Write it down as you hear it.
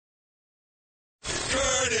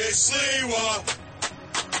Curtis Sliwa.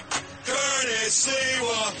 Curtis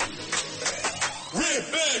Sliwa. Rip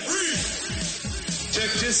and read.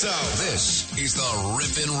 Check this out. This is the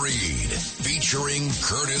Rip and Read featuring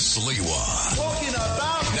Curtis Sliwa. Talking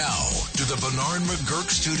about Now to the Bernard McGurk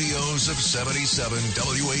studios of 77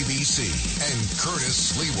 WABC and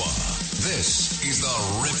Curtis Sliwa. This is the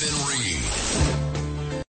Rip and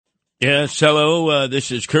Read. Yes, hello. This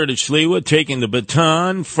is Curtis Sliwa taking the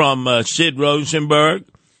baton from Sid Rosenberg.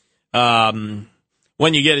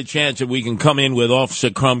 When you get a chance, if we can come in with Officer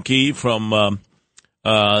Krumke from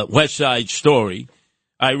West Side Story.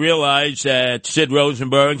 I realize that Sid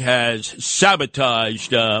Rosenberg has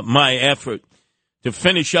sabotaged my effort to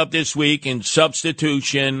finish up this week in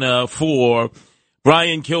substitution for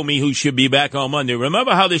Brian Kilmeade, who should be back on Monday.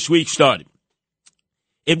 Remember how this week started?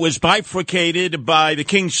 It was bifurcated by the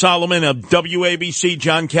King Solomon of WABC,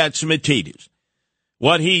 John Catsimatidis.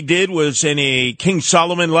 What he did was, in a King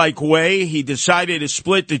Solomon-like way, he decided to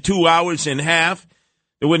split the 2 hours in half.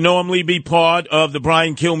 It would normally be part of the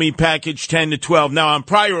Brian Kilmeade package 10 to 12. Now, on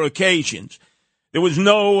prior occasions, there was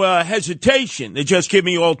no hesitation. They just give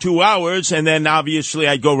me all 2 hours, and then obviously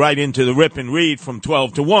I'd go right into the Rip and Read from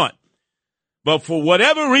 12 to 1. But for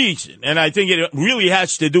whatever reason, and I think it really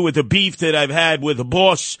has to do with the beef that I've had with the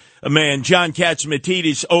boss man, John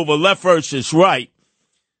Catsimatidis, over left versus right,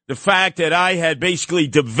 the fact that I had basically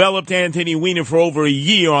developed Anthony Weiner for over a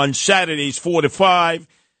year on Saturdays 4 to 5.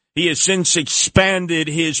 He has since expanded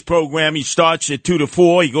his program. He starts at 2 to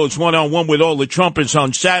 4. He goes one-on-one with all the Trumpers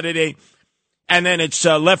on Saturday. And then it's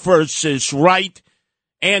left versus right,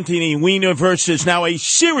 Anthony Weiner versus now a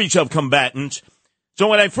series of combatants. So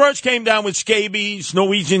when I first came down with scabies,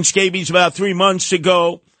 Norwegian scabies, about 3 months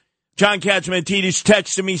ago, John Catsimatidis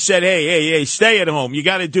texted me, said, hey, stay at home. You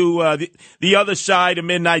got to do the other side of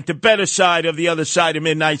midnight, the better side of the other side of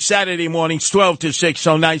midnight. Saturday mornings, 12 to 6.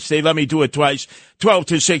 So nice. They let me do it twice, 12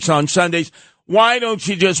 to 6 on Sundays. Why don't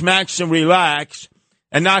you just max and relax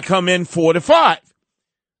and not come in 4 to 5?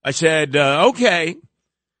 I said, okay.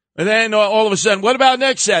 And then all of a sudden, what about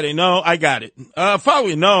next Saturday? No, I got it.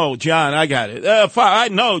 Following, no, John, I got it.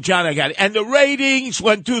 No, John, I got it. And the ratings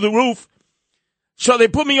went through the roof. So they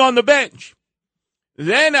put me on the bench.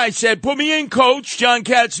 Then I said, put me in, Coach John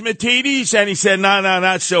Catsimatidis. And he said, no,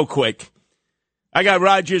 not so quick. I got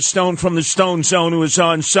Roger Stone from the Stone Zone, who is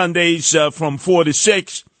on Sundays from 4 to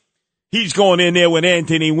 6. He's going in there with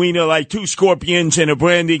Anthony Weiner like two scorpions in a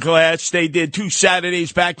brandy glass. They did 2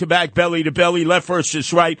 Saturdays back-to-back, belly-to-belly, left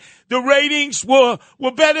versus right. The ratings were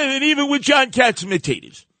better than even with John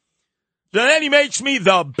Catsimatidis. So then he makes me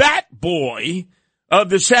the bat boy of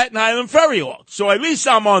the Staten Island Ferry Hawks. So at least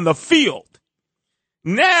I'm on the field.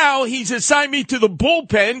 Now he's assigned me to the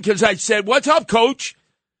bullpen because I said, what's up, Coach?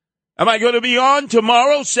 Am I going to be on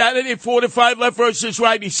tomorrow, Saturday, 4 to 5, left versus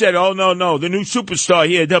right? He said, oh, no. The new superstar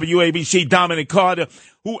here at WABC, Dominic Carter,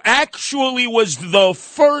 who actually was the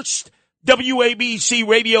first WABC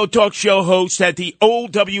radio talk show host at the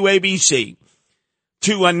old WABC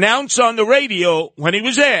to announce on the radio when he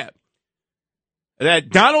was there that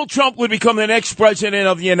Donald Trump would become the next president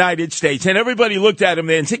of the United States. And everybody looked at him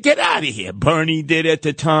there and said, get out of here. Bernie did at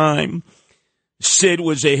the time. Sid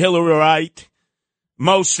was a Hillaryite.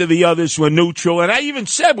 Most of the others were neutral. And I even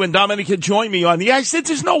said when Dominic had joined me on the air, I said,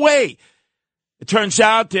 there's no way. It turns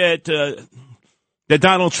out that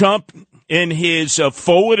Donald Trump, in his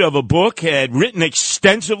foreword of a book, had written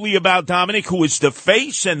extensively about Dominic, who is the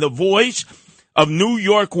face and the voice of New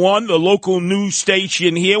York One, the local news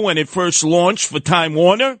station here when it first launched for Time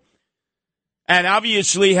Warner, and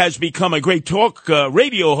obviously has become a great talk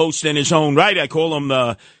radio host in his own right. I call him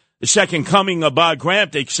the second coming of Bob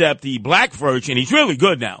Grant, except the black version. He's really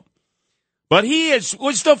good now. But he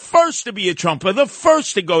was the first to be a Trumper, the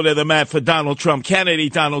first to go to the mat for Donald Trump,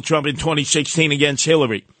 candidate Donald Trump in 2016 against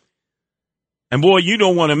Hillary. And boy, you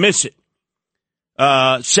don't want to miss it.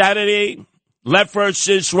 Saturday, left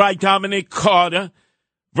versus right, Dominic Carter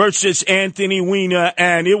versus Anthony Weiner,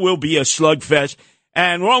 and it will be a slugfest.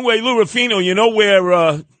 And wrong way, Lou Ruffino, you know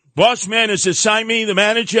where boss man has assigned me, the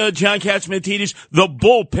manager, John Catsimatidis, the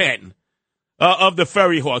bullpen of the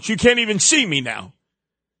Ferry Hawks. You can't even see me now.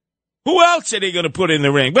 Who else are they going to put in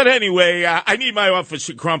the ring? But anyway, I need my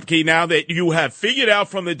Officer Krumke now that you have figured out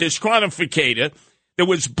from the disqualificator that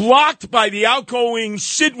was blocked by the outgoing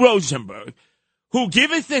Sid Rosenberg, who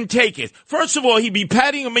giveth and taketh. First of all, he'd be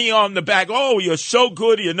patting me on the back. Oh, you're so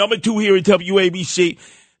good. You're number 2 here at WABC.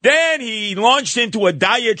 Then he launched into a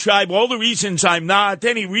diatribe, all the reasons I'm not.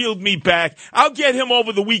 Then he reeled me back. I'll get him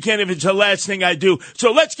over the weekend if it's the last thing I do.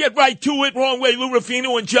 So let's get right to it. Wrong way, Lou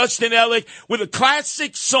Ruffino and Justin Ellick with a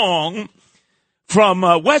classic song from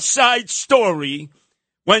West Side Story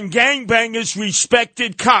when gangbangers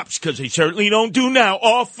respected cops, because they certainly don't do now.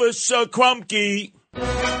 Officer Krumke.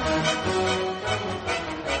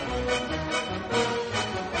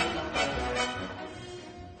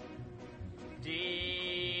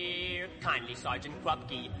 Kindly, Sergeant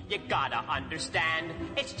Krupke, you gotta understand,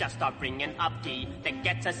 it's just our bringing up key that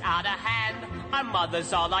gets us out of hand. Our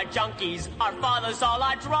mothers all are junkies, our fathers all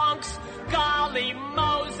are drunks. Golly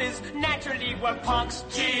Moses, naturally we're punks.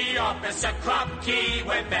 Gee, Officer Krupke,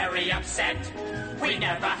 we're very upset. We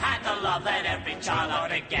never had the love that every child ought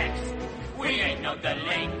to get. We ain't no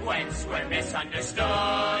delinquents, we're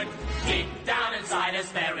misunderstood. Deep down inside us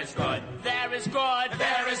there is good. There is good,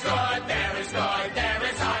 there is good, there is good, there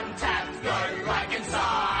is untapped good. Like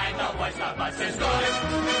inside, the worst of us is good.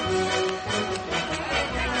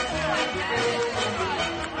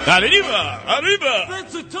 Arriba, arriba.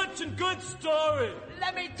 That's a touching good story.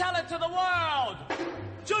 Let me tell it to the world.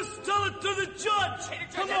 Just tell it to the judge.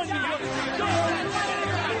 Come on, you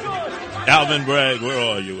judge. Alvin Bragg, where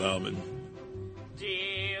are you, Alvin?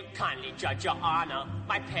 Dear, kindly judge your honor,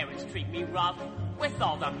 my parents treat me rough. With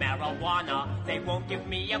all the marijuana, they won't give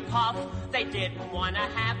me a puff. They didn't want to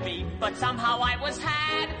have me, but somehow I was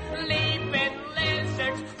had. Leaping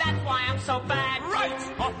lizards, that's why I'm so bad.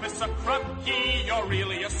 Right, Officer Krupke, you're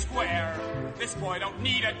really a square. This boy don't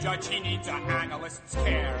need a judge, he needs an analyst's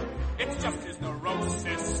care. It's just his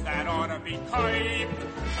neurosis that ought to be curbed.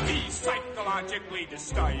 He's psychologically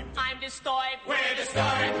disturbed. I'm disturbed. We're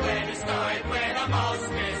disturbed, we're disturbed, we're the most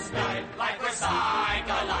disturbed. Like we're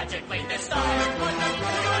psychologically disturbed.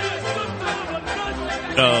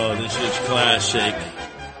 Oh, this is classic.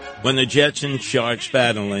 When the Jets and Sharks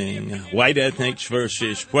battling, white ethnics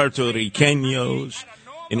versus Puerto Ricanos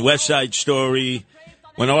in West Side Story.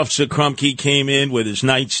 When Officer Krumke came in with his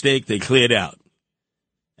nightstick, they cleared out.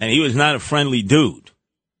 And he was not a friendly dude.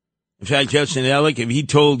 In fact, Justin Ellick, if he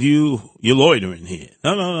told you, you're loitering here.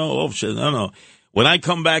 No, officer, no. When I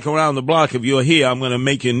come back around the block, if you're here, I'm going to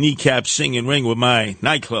make your kneecap sing and ring with my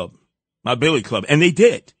nightclub, my billy club. And they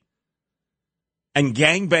did. And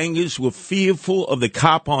gangbangers were fearful of the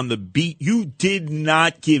cop on the beat. You did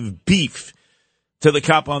not give beef to the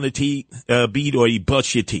cop on the beat or he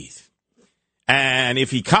bust your teeth. And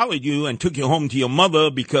if he collared you and took you home to your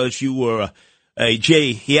mother because you were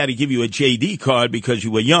he had to give you a JD card because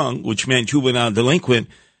you were young, which meant juvenile delinquent,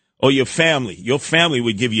 or your family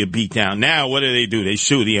would give you a beat down. Now, what do? They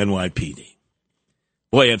sue the NYPD.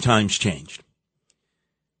 Boy, have times changed.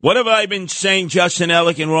 What have I been saying, Justin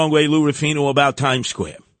Ellick and Wrong Way Lou Rufino, about Times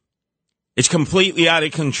Square? It's completely out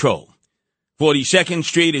of control. 42nd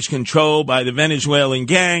Street is controlled by the Venezuelan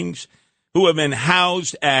gangs who have been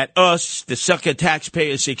housed at us, the sucker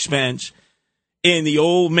taxpayers' expense, in the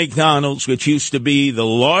old McDonald's, which used to be the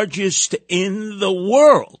largest in the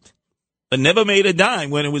world, but never made a dime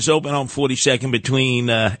when it was open on 42nd between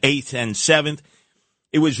 8th and 7th.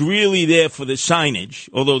 It was really there for the signage,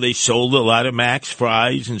 although they sold a lot of Max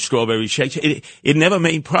fries and strawberry shakes. It never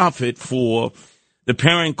made profit for the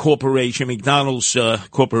parent corporation, McDonald's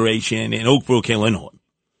Corporation in Oak Brook, Illinois.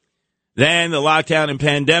 Then the lockdown and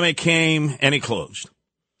pandemic came, and it closed.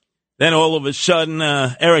 Then all of a sudden,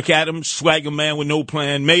 Eric Adams, swagger man with no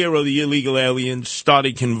plan, mayor of the illegal aliens,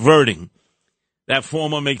 started converting that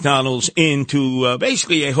former McDonald's into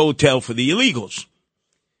basically a hotel for the illegals.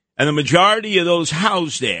 And the majority of those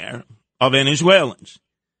housed there are Venezuelans.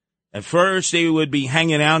 At first, they would be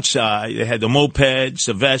hanging outside. They had the mopeds,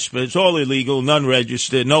 the Vespas, all illegal, none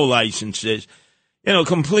registered, no licenses.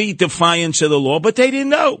 Complete defiance of the law, but they didn't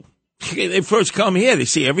know. They first come here, they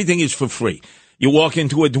see everything is for free. You walk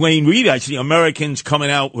into a Dwayne Reed, I see Americans coming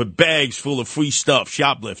out with bags full of free stuff,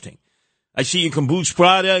 shoplifting. I see you can boost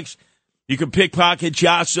products, you can pickpocket,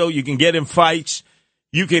 jostle, you can get in fights,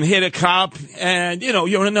 you can hit a cop, and,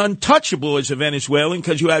 you're an untouchable as a Venezuelan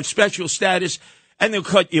because you have special status, and they'll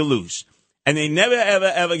cut you loose. And they never,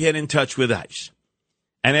 ever, ever get in touch with ICE.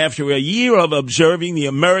 And after a year of observing the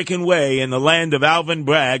American way in the land of Alvin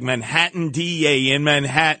Bragg, Manhattan DA in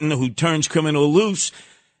Manhattan, who turns criminal loose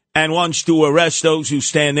and wants to arrest those who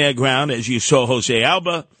stand their ground, as you saw Jose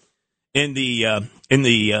Alba in the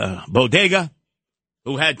bodega,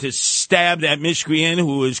 who had to stab that miscreant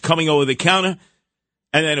who was coming over the counter.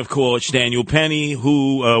 And then, of course, Daniel Penny,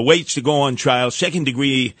 who waits to go on trial,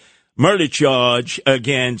 second-degree murder charge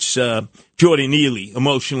against Jordan Neely,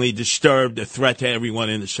 emotionally disturbed, a threat to everyone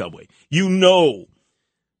in the subway. You know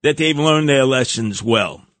that they've learned their lessons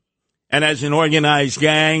well. And as an organized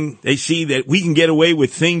gang, they see that we can get away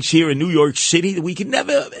with things here in New York City that we could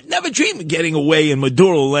never dream of getting away in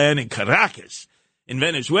Maduro land in Caracas, in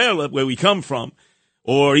Venezuela, where we come from,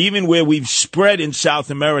 or even where we've spread in South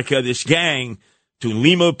America, this gang, to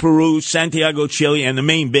Lima, Peru, Santiago, Chile, and the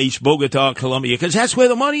main base, Bogota, Colombia, because that's where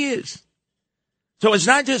the money is. So it's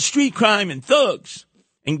not just street crime and thugs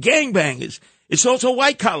and gangbangers. It's also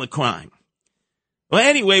white-collar crime. Well,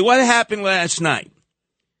 anyway, what happened last night?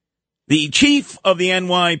 The chief of the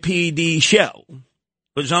NYPD Shell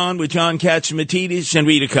was on with John Catsimatidis and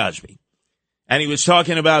Rita Cosby. And he was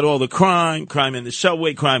talking about all the crime in the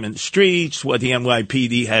subway, crime in the streets, what the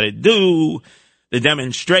NYPD had to do, the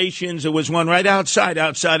demonstrations. There was one right outside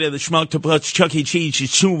of the Schmuck Chuck E.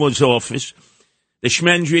 Cheese's Sumo's office, the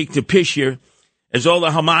Schmendrick, the Pisher, as all the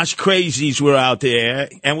Hamas crazies were out there,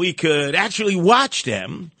 and we could actually watch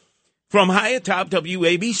them from high atop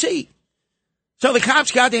WABC. So the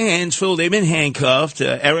cops got their hands full. They've been handcuffed.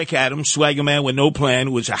 Eric Adams, swagger man with no plan,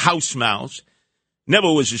 who was a house mouse,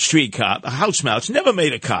 never was a street cop, a house mouse, never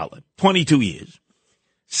made a collar, 22 years.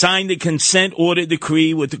 Signed a consent order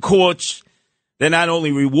decree with the courts. They not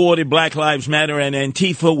only rewarded Black Lives Matter and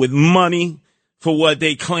Antifa with money for what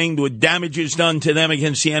they claimed were damages done to them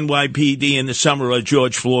against the NYPD in the summer of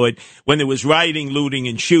George Floyd, when there was rioting, looting,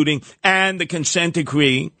 and shooting, and the consent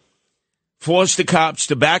decree forced the cops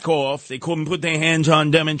to back off. They couldn't put their hands on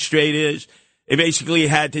demonstrators. They basically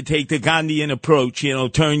had to take the Gandhian approach,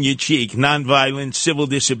 turn your cheek, nonviolent, civil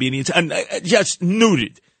disobedience, and just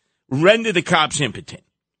neutered, rendered the cops impotent.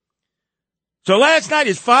 So last night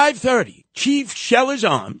is 5:30. Chief Shell is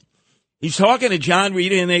on. He's talking to John,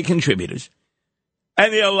 Rita, and their contributors.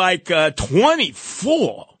 And they're like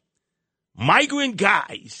 24 migrant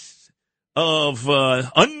guys of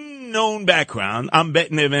unknown background. I'm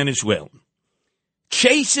betting they're Venezuelan.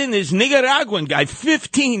 Chasing this Nicaraguan guy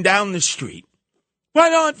 15 down the street.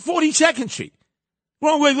 Right on 42nd Street.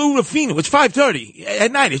 Wrong way, Lou Rufino. It's 5:30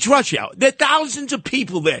 at night. It's rush hour. There are thousands of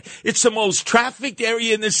people there. It's the most trafficked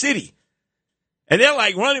area in the city. And they're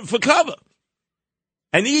like running for cover.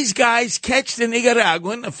 And these guys catch the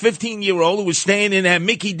Nicaraguan, a 15-year-old who was staying in that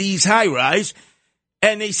Mickey D's high-rise,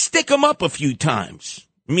 and they stick him up a few times,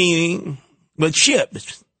 meaning with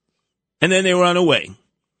ships. And then they run away.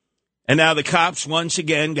 And now the cops, once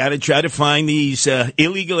again, got to try to find these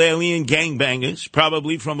illegal alien gangbangers,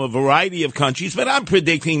 probably from a variety of countries, but I'm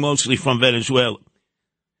predicting mostly from Venezuela.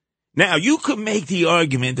 Now, you could make the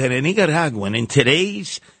argument that a Nicaraguan in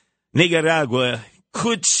today's Nicaragua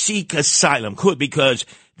could seek asylum, because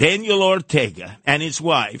Daniel Ortega and his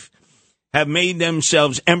wife have made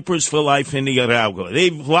themselves emperors for life in Nicaragua.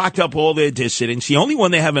 They've locked up all their dissidents. The only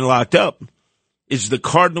one they haven't locked up is the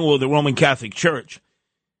cardinal of the Roman Catholic Church.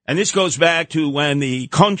 And this goes back to when the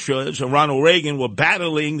Contras and Ronald Reagan were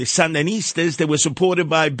battling the Sandinistas that were supported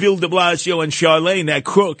by Bill de Blasio and Charlene, that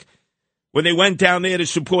crook, when they went down there to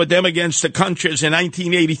support them against the Contras in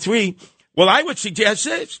 1983. Well, I would suggest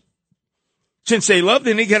this. Since they love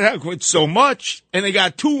the Nicaraguans so much, and they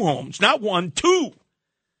got two homes, not one, two,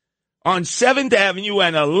 on 7th Avenue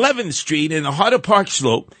and 11th Street in the heart of Park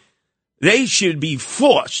Slope, they should be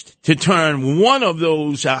forced to turn one of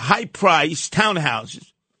those high-priced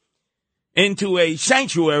townhouses into a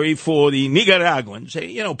sanctuary for the Nicaraguans.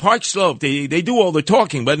 Park Slope, they do all the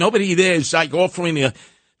talking, but nobody there is like offering to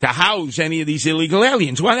house any of these illegal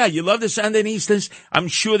aliens. Why not? You love the Sandinistas? I'm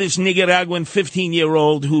sure this Nicaraguan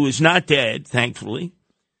 15-year-old who is not dead, thankfully,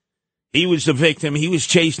 he was the victim. He was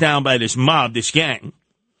chased down by this mob, this gang,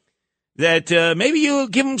 that maybe you'll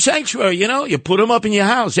give him sanctuary, You put him up in your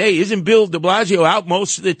house. Hey, isn't Bill de Blasio out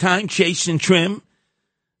most of the time chasing trim?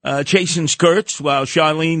 Chasing skirts while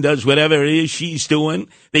Charlene does whatever it is she's doing.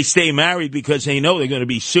 They stay married because they know they're going to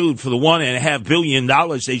be sued for the $1.5 billion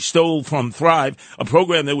they stole from Thrive, a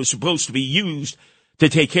program that was supposed to be used to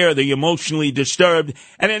take care of the emotionally disturbed,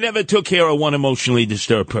 and it never took care of one emotionally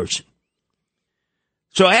disturbed person.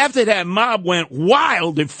 So after that mob went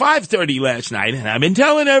wild at 5:30 last night, and I've been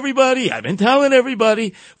telling everybody,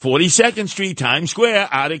 42nd Street, Times Square,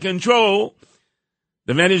 out of control.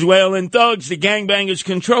 The Venezuelan thugs, the gangbangers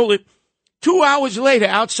control it. 2 hours later,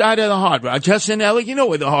 outside of the Hard Rock, Justin Elliott, you know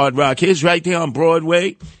where the Hard Rock is, right there on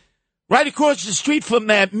Broadway. Right across the street from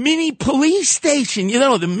that mini police station,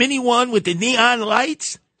 the mini one with the neon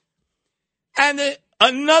lights. And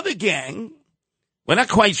another gang, we're not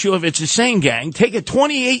quite sure if it's the same gang, take a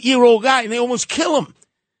 28-year-old guy and they almost kill him.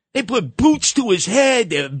 They put boots to his head.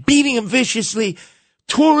 They're beating him viciously.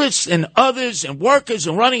 Tourists and others and workers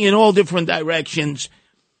are running in all different directions.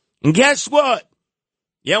 And guess what?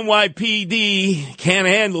 The NYPD can't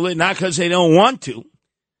handle it, not because they don't want to,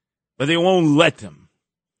 but they won't let them.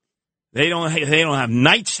 They don't have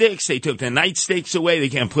nightsticks. They took the nightsticks away. They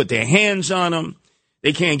can't put their hands on them.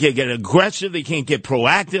 They can't get aggressive. They can't get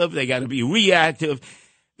proactive. They got to be reactive.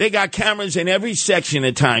 They got cameras in every section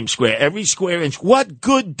of Times Square, every square inch. What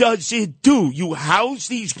good does it do? You house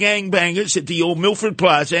these gangbangers at the old Milford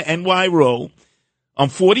Plaza, NY Row, on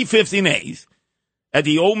 45th and 8th, at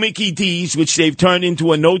the old Mickey D's, which they've turned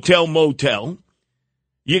into a no-tell motel.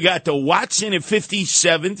 You got the Watson at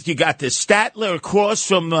 57th. You got the Statler across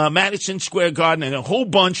from Madison Square Garden and a whole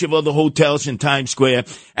bunch of other hotels in Times Square.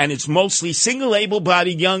 And it's mostly single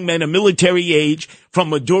able-bodied young men of military age from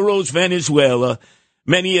Maduro's Venezuela.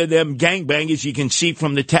 Many of them gangbangers you can see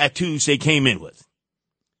from the tattoos they came in with.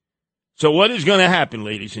 So what is going to happen,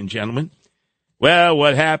 ladies and gentlemen? Well,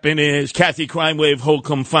 what happened is Kathy Crime Wave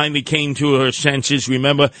Holcomb finally came to her senses.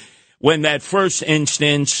 Remember when that first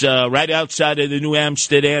instance, right outside of the New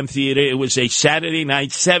Amsterdam Theater, it was a Saturday night,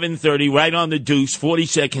 7:30, right on the Deuce,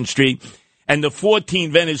 42nd Street, and the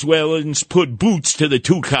 14 Venezuelans put boots to the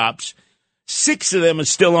 2 cops. 6 of them are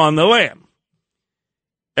still on the lam.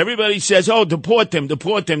 Everybody says, oh, deport them.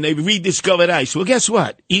 They've rediscovered ICE. Well, guess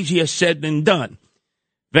what? Easier said than done.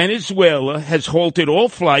 Venezuela has halted all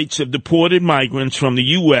flights of deported migrants from the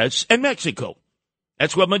U.S. and Mexico.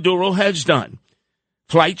 That's what Maduro has done.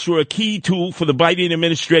 Flights were a key tool for the Biden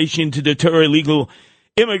administration to deter illegal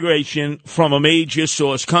immigration from a major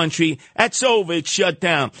source country. That's over. It's shut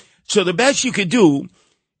down. So the best you could do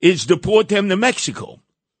is deport them to Mexico.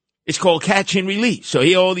 It's called catch and release. So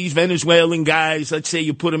here all these Venezuelan guys, let's say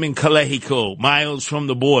you put them in Calexico, miles from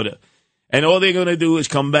the border, and all they're going to do is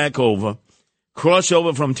come back over, cross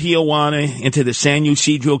over from Tijuana into the San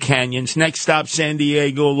Ysidro Canyons, next stop San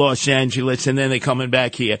Diego, Los Angeles, and then they're coming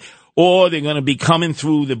back here. Or they're going to be coming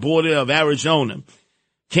through the border of Arizona.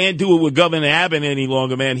 Can't do it with Governor Abbott any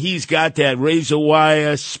longer, man. He's got that razor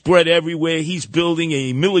wire spread everywhere. He's building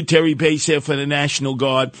a military base there for the National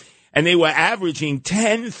Guard. And they were averaging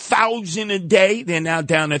 10,000 a day. They're now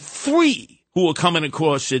down to 3 who are coming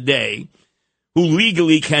across a day who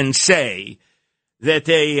legally can say that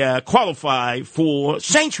they qualify for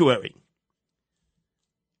sanctuary.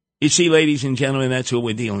 You see, ladies and gentlemen, that's what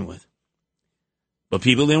we're dealing with. But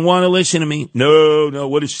people didn't want to listen to me. No,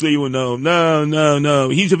 what is Sliwa? No.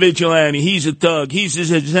 He's a vigilante. He's a thug. He's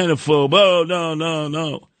a xenophobe. Oh,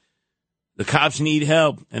 no. The cops need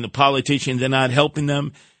help, and the politicians are not helping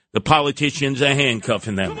them. The politicians are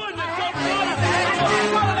handcuffing them.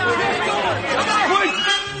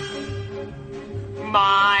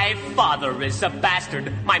 My father is a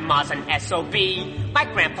bastard. My ma's an SOB. My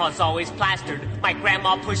grandpa's always plastered. My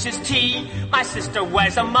grandma pushes tea. My sister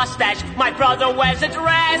wears a mustache. My brother wears a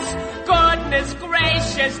dress. Goodness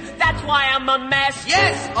gracious, that's why I'm a mess.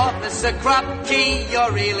 Yes, Officer Krupke,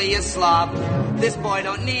 you're really a slob. This boy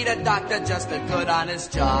don't need a doctor, just a good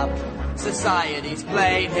honest job. Society's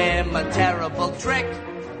played him a terrible trick.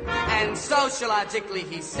 And sociologically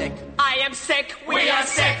he's sick. I am sick. We are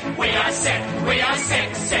sick. We are sick. We are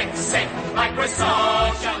sick, sick, sick. Like we're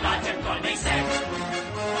sociologically sick.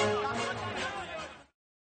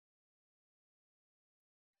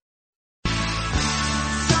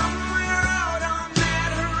 Somewhere out on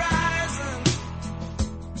that horizon,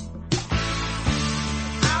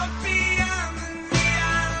 out beyond the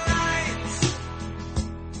neon lights,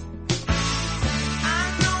 I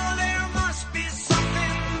know there must be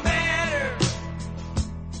something better,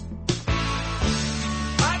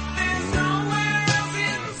 but there's nowhere else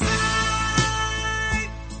inside.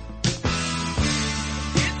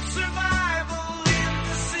 It's survival in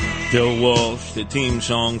the city. Bill Walsh, the theme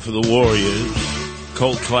song for the Warriors.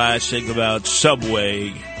 Cult classic about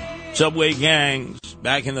subway gangs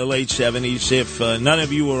back in the late 70s. If none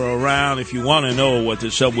of you were around, if you want to know what the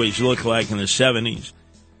subways looked like in the 70s,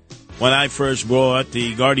 when I first brought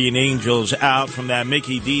the Guardian Angels out from that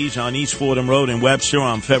Mickey D's on East Fordham Road in Webster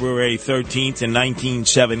on February 13th in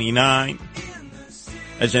 1979,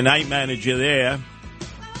 as a night manager there,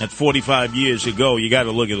 at 45 years ago, you got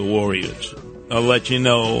to look at the Warriors. I'll let you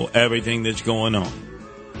know everything that's going on.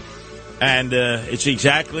 And it's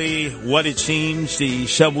exactly what it seems the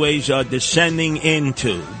subways are descending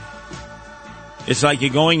into. It's like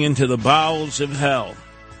you're going into the bowels of hell.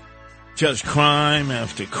 Just crime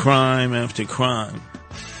after crime after crime.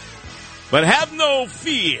 But have no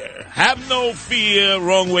fear. Have no fear.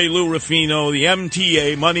 Wrong way, Lou Rufino. The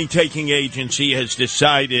MTA, money-taking agency, has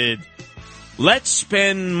decided, let's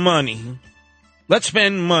spend money. Let's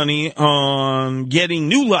spend money on getting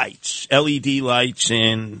new lights, LED lights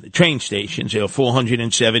in train stations. There are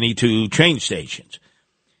 472 train stations.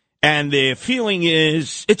 And their feeling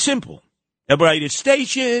is, it's simple. A brighter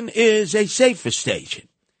station is a safer station.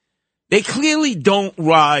 They clearly don't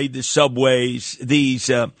ride the subways,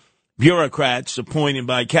 these bureaucrats appointed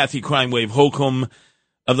by Kathy Crime Wave Holcomb,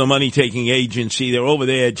 of the money-taking agency. They're over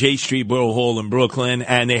there at J Street Borough Hall in Brooklyn,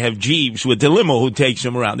 and they have Jeeves with the limo who takes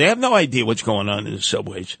them around. They have no idea what's going on in the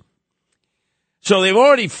subways. So they've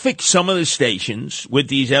already fixed some of the stations with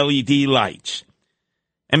these LED lights.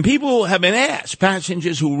 And people have been asked,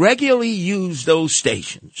 passengers who regularly use those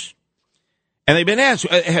stations, and they've been asked,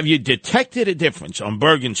 have you detected a difference on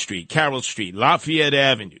Bergen Street, Carroll Street, Lafayette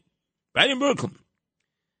Avenue, right in Brooklyn?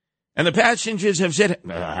 And the passengers have said,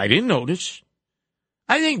 I didn't notice.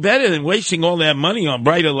 I think better than wasting all that money on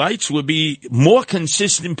brighter lights would be more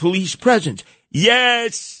consistent police presence.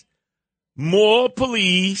 Yes, more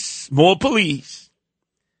police, more police.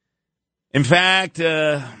 In fact,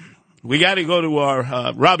 we got to go to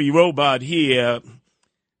our Robbie Robot here,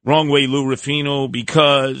 Wrong Way Lou Rufino,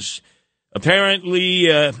 because apparently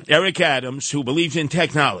Eric Adams, who believes in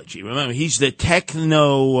technology, remember, he's the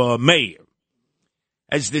techno mayor,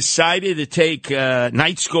 has decided to take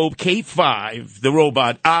Nightscope K5, the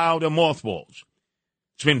robot, out of mothballs.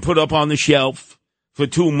 It's been put up on the shelf for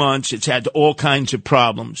 2 months. It's had all kinds of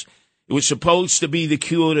problems. It was supposed to be the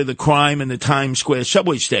cure to the crime in the Times Square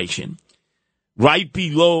subway station, right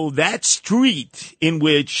below that street in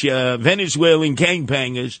which Venezuelan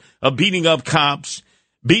gangbangers are beating up cops,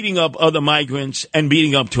 beating up other migrants, and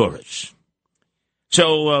beating up tourists.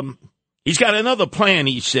 So he's got another plan,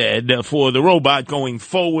 he said, for the robot going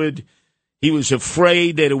forward. He was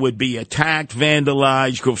afraid that it would be attacked,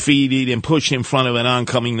 vandalized, graffitied, and pushed in front of an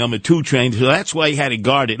oncoming number 2 train. So that's why he had it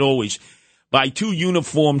guarded always by 2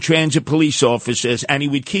 uniformed transit police officers, and he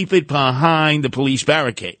would keep it behind the police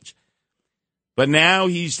barricades. But now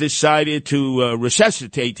he's decided to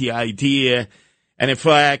resuscitate the idea, and in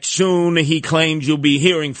fact, soon he claims you'll be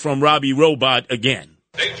hearing from Robbie Robot again.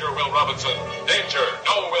 Danger, Will Robinson. Danger.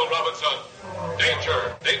 No, Will Robinson.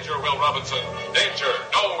 Danger. Danger, Will Robinson. Danger.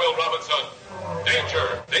 No, Will Robinson.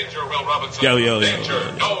 Danger. Danger, Will Robinson.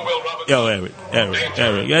 Danger. No, Will Robinson. Yo,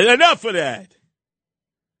 Eric. Enough of that.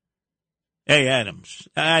 Hey, Adams.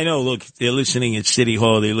 I know, look, they're listening at City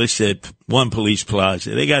Hall. They listen at One Police Plaza.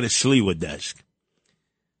 They got a Sliwa desk.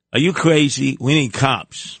 Are you crazy? We need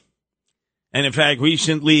cops. And in fact,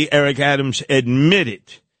 recently, Eric Adams admitted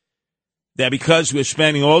that because we're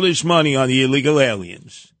spending all this money on the illegal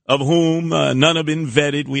aliens, of whom none have been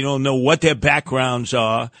vetted, we don't know what their backgrounds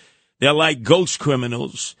are. They're like ghost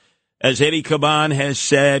criminals. As Eddie Caban has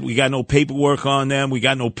said, we got no paperwork on them. We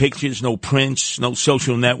got no pictures, no prints, no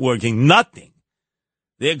social networking, nothing.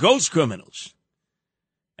 They're ghost criminals.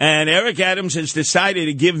 And Eric Adams has decided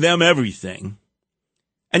to give them everything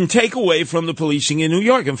and take away from the policing in New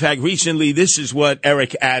York. In fact, recently, this is what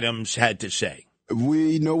Eric Adams had to say.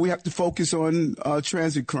 We know we have to focus on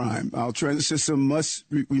transit crime. Our transit system must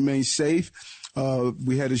remain safe.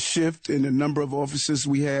 We had a shift in the number of officers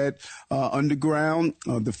we had underground.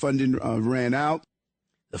 The funding ran out.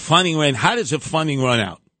 The funding ran. How does the funding run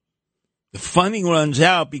out? The funding runs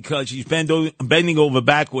out because he's bending over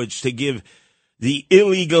backwards to give the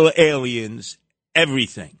illegal aliens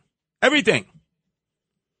everything. Everything.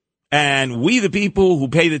 And we, the people who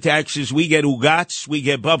pay the taxes, we get ugats, we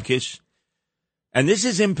get bupkis. And this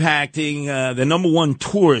is impacting the number 1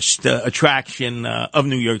 tourist attraction of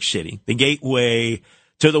New York City, the gateway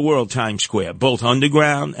to the world, Times Square, both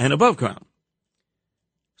underground and above ground.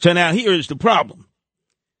 So now here is the problem.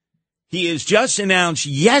 He has just announced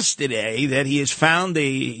yesterday that he has found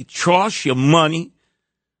a tranche of money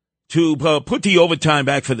to put the overtime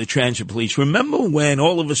back for the transit police. Remember when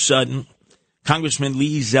all of a sudden Congressman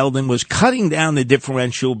Lee Zeldin was cutting down the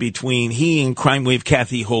differential between he and crime wave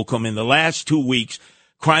Kathy Holcomb in the last 2 weeks?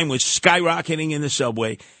 Crime was skyrocketing in the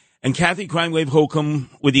subway, and Kathy Crime Wave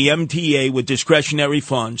Holcomb with the MTA with discretionary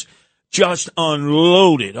funds just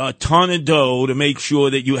unloaded a ton of dough to make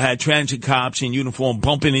sure that you had transit cops in uniform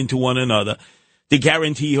bumping into one another to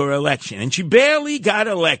guarantee her election. And she barely got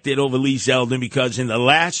elected over Lee Zeldin because in the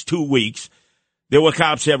last 2 weeks, there were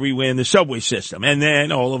cops everywhere in the subway system. And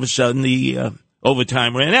then all of a sudden the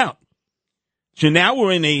overtime ran out. So now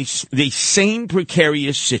we're in the same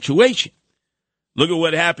precarious situation. Look at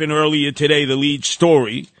what happened earlier today, the lead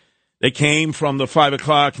story that came from the 5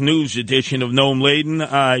 o'clock news edition of Noam Laden.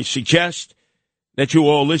 I suggest that you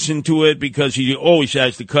all listen to it because he always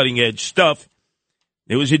has the cutting edge stuff.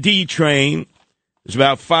 There was a D train. It was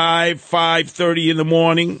about 5:30 in the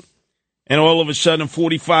morning. And all of a sudden, a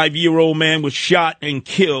 45-year-old man was shot and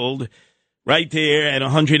killed right there at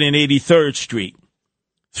 183rd Street.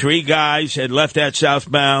 3 guys had left that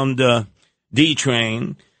southbound D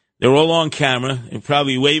train. They're all on camera. They're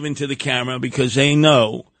probably waving to the camera because they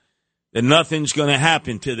know that nothing's going to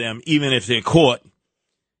happen to them, even if they're caught.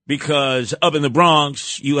 Because up in the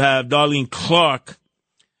Bronx, you have Darlene Clark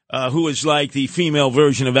who is like the female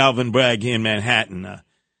version of Alvin Bragg in Manhattan.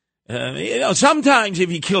 Sometimes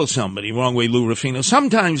if you kill somebody, wrong way, Lou Rufino,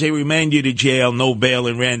 sometimes they remand you to jail, no bail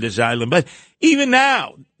in Randers Island. But even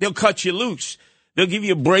now, they'll cut you loose. They'll give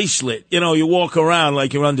you a bracelet. You walk around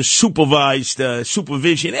like you're under supervised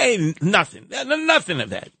supervision. Hey, nothing of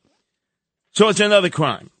that. So it's another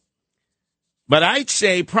crime. But I'd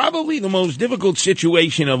say probably the most difficult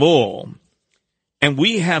situation of all, and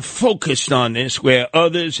we have focused on this where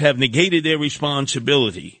others have negated their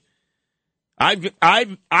responsibility.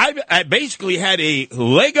 I basically had a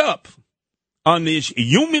leg up on this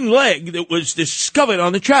human leg that was discovered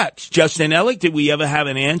on the tracks. Justin Ellick, did we ever have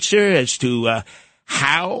an answer as to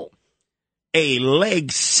how a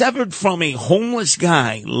leg severed from a homeless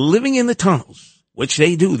guy living in the tunnels, which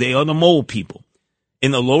they do, they are the mole people,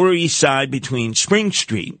 in the Lower East Side between Spring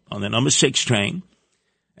Street on the number 6 train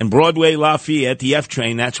and Broadway Lafayette, the F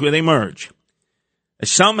train, that's where they merge.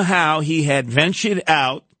 Somehow he had ventured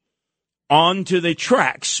out onto the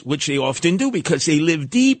tracks, which they often do because they live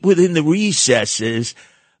deep within the recesses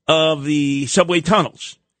of the subway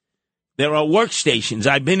tunnels. There are workstations.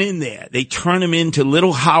 I've been in there. They turn them into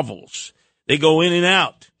little hovels. They go in and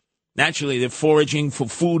out. Naturally, they're foraging for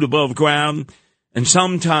food above ground, and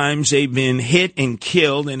sometimes they've been hit and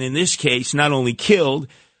killed, and in this case, not only killed,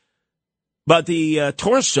 but the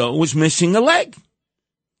torso was missing a leg.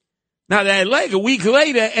 Now, that leg, a week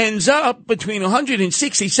later, ends up between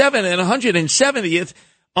 167th and 170th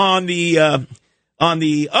on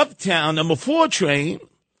the Uptown number 4 train,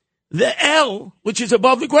 the L, which is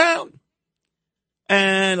above the ground.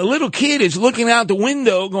 And a little kid is looking out the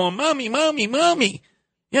window going, Mommy, Mommy, Mommy.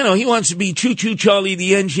 He wants to be Choo-Choo Charlie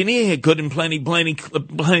the engineer, good and plenty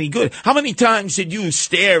good. How many times did you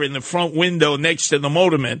stare in the front window next to the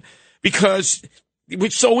motorman? Because it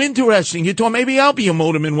was so interesting. You thought, maybe I'll be a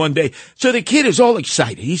motorman one day. So the kid is all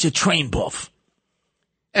excited. He's a train buff.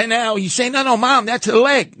 And now he's saying, no, Mom, that's a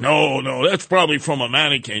leg. No, that's probably from a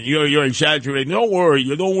mannequin. You're exaggerating. Don't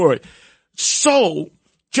worry. So,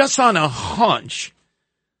 just on a hunch,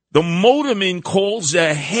 the motorman calls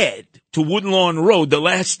ahead to Woodlawn Road, the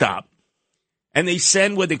last stop, and they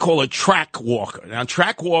send what they call a track walker. Now,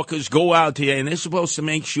 track walkers go out there, and they're supposed to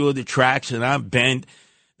make sure the tracks are not bent,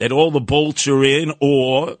 that all the bolts are in,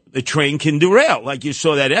 or the train can derail. Like you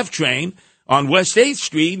saw that F train on West 8th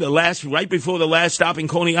Street, right before the last stop in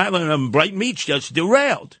Coney Island on Brighton Beach, just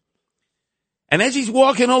derailed. And as he's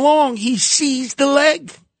walking along, he sees the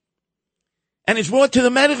leg. And it's brought to the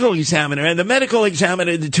medical examiner, and the medical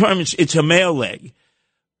examiner determines it's a male leg.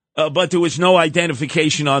 But there was no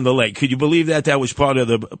identification on the leg. Could you believe that? That was part of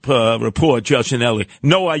the report, Justin Elliott.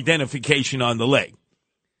 No identification on the leg.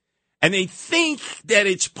 And they think that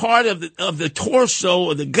it's part of the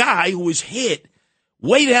torso of the guy who was hit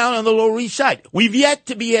way down on the Lower East Side. We've yet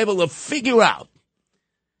to be able to figure out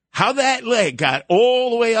how that leg got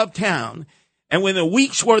all the way uptown, and within a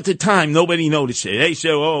week's worth of time, nobody noticed it. They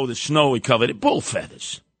said, the snow had covered it. Bull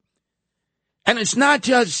feathers. And it's not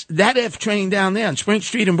just that F train down there on Spring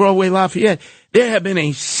Street and Broadway Lafayette. There have been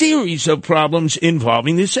a series of problems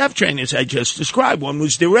involving this F train, as I just described. One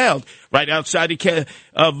was derailed right outside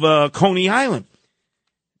of Coney Island.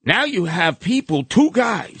 Now you have people, 2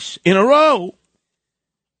 guys in a row,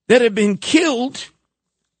 that have been killed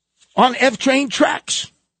on F train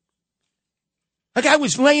tracks. A guy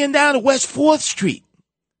was laying down at West 4th Street,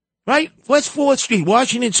 right? West 4th Street,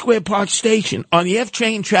 Washington Square Park Station, on the F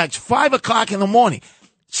train tracks, 5 o'clock in the morning.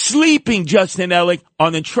 Sleeping, Justin Ellick,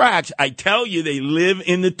 on the tracks. I tell you, they live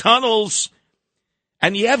in the tunnels.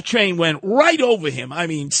 And the F train went right over him. I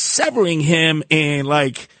mean, severing him in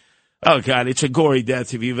like, oh, God, it's a gory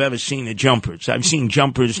death if you've ever seen the jumpers. I've seen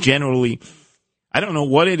jumpers generally. I don't know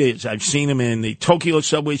what it is. I've seen them in the Tokyo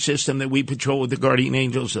subway system that we patrol with the Guardian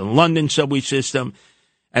Angels, the London subway system,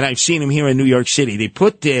 and I've seen them here in New York City. They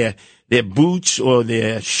put their boots or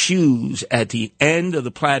their shoes at the end of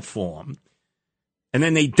the platform, and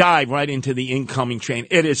then they dive right into the incoming train.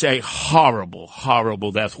 It is a horrible,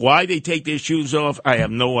 horrible death. Why they take their shoes off, I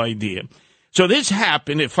have no idea. So this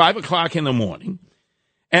happened at 5 o'clock in the morning,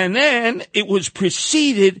 and then it was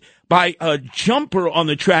preceded by a jumper on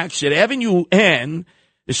the tracks at Avenue N,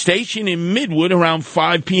 the station in Midwood, around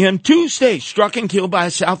 5 p.m. Tuesday, struck and killed by a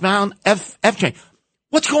southbound F train.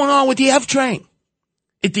 What's going on with the F train?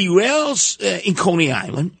 It derails in Coney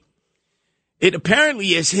Island. It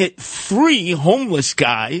apparently has hit 3 homeless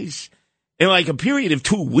guys in like a period of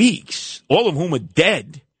 2 weeks, all of whom are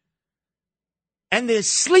dead. And they're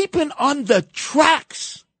sleeping on the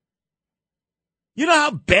tracks. You know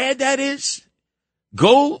how bad that is?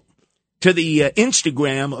 Go to the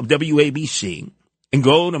Instagram of WABC and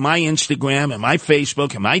go to my Instagram and my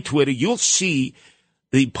Facebook and my Twitter, you'll see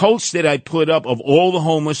the posts that I put up of all the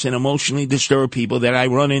homeless and emotionally disturbed people that I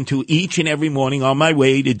run into each and every morning on my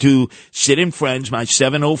way to do Sid and Friends, my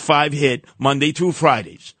 7:05 hit, Monday through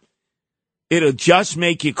Fridays. It'll just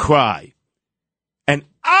make you cry. And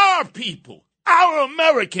our people, our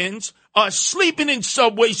Americans, are sleeping in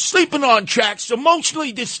subways, sleeping on tracks,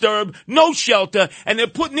 emotionally disturbed, no shelter, and they're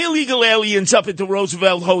putting illegal aliens up at the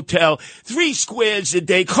Roosevelt Hotel, 3 squares a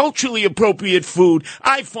day, culturally appropriate food,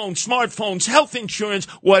 iPhones, smartphones, health insurance,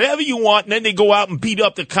 whatever you want, and then they go out and beat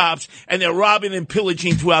up the cops, and they're robbing and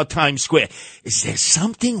pillaging throughout Times Square. Is there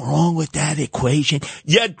something wrong with that equation?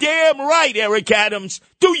 You're damn right, Eric Adams.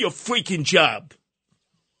 Do your freaking job.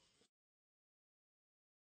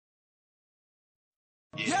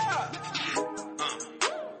 Yeah.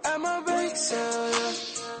 I'm a big seller.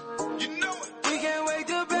 You know it. We can't wait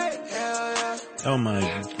to break. Hell yeah. Oh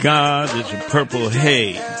my God, there's a purple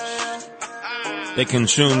haze that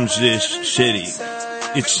consumes this city.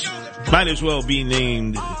 It's might as well be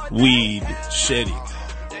named Weed City.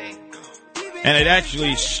 And it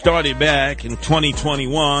actually started back in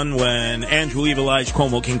 2021 when Andrew Evil Eyes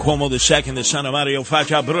Cuomo, King Cuomo II, the son of Mario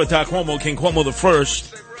Faccia Bruta Cuomo, King Cuomo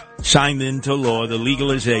I, signed into law the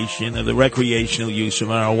legalization of the recreational use of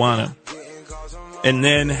marijuana, and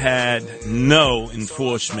then had no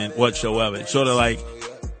enforcement whatsoever. It's sort of like,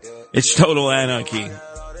 it's total anarchy.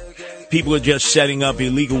 People are just setting up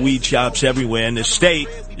illegal weed shops everywhere, and the state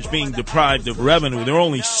is being deprived of revenue. There are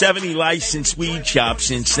only 70 licensed weed shops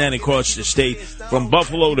since then across the state, from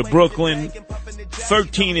Buffalo to Brooklyn,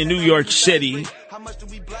 13 in New York City.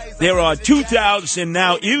 There are 2,000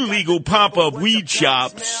 now illegal pop-up weed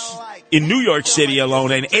shops in New York City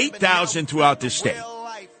alone, and 8,000 throughout the state.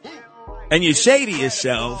 And you say to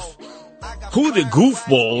yourself, who are the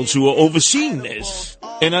goofballs who are overseeing this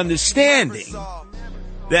and understanding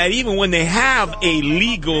that even when they have a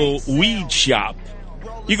legal weed shop,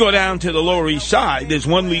 you go down to the Lower East Side, there's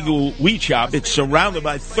one legal weed shop. It's surrounded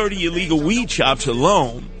by 30 illegal weed shops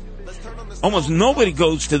alone. Almost nobody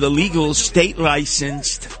goes to the legal,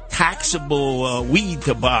 state-licensed, taxable weed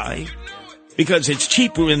to buy because it's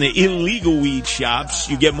cheaper in the illegal weed shops.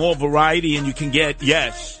 You get more variety, and you can get,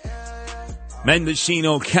 yes,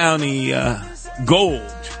 Mendocino County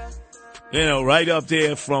gold, you know, right up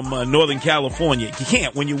there from Northern California. You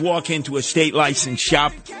can't. When you walk into a state-licensed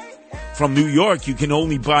shop from New York, you can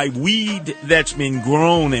only buy weed that's been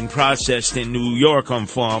grown and processed in New York on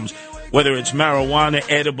farms, whether it's marijuana,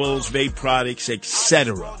 edibles, vape products,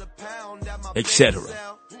 etc., etc.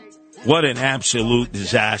 What an absolute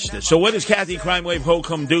disaster. So what does Kathy Crime Wave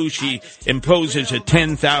Holcomb do? She imposes a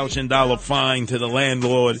 $10,000 fine to the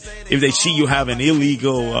landlord if they see you have an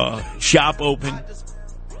illegal shop open.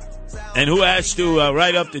 And who has to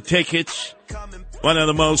write up the tickets? One of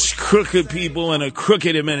the most crooked people in a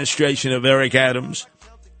crooked administration of Eric Adams.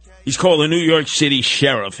 He's called the New York City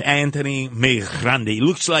Sheriff, Anthony Mirandi.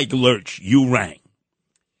 Looks like Lurch. You rang.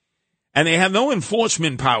 And they have no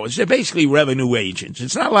enforcement powers. They're basically revenue agents.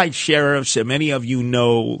 It's not like sheriffs that many of you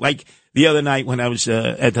know. Like the other night when I was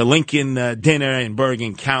at the Lincoln dinner in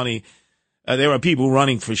Bergen County, there are people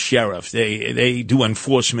running for sheriff. They do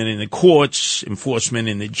enforcement in the courts, enforcement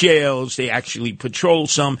in the jails. They actually patrol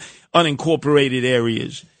some unincorporated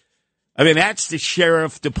areas. I mean, that's the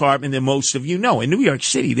sheriff department that most of you know. In New York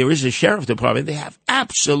City, there is a sheriff department. They have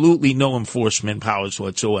absolutely no enforcement powers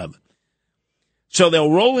whatsoever. So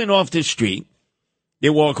they'll roll in off the street. They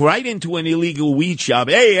walk right into an illegal weed shop.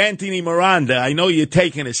 Hey, Anthony Miranda, I know you're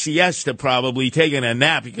taking a siesta, probably taking a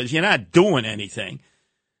nap because you're not doing anything.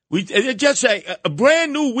 Just a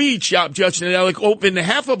brand new weed shop, Justin and Alec, opened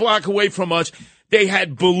half a block away from us. They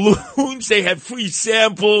had balloons. They had free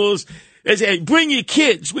samples. They said, bring your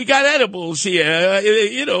kids. We got edibles here,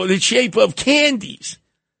 you know, in the shape of candies.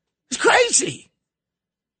 It's crazy.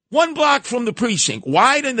 1 block from the precinct.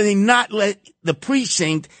 Why did they not let the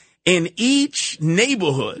precinct in each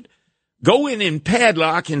neighborhood go in and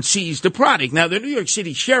padlock and seize the product? Now, the New York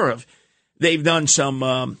City Sheriff, they've done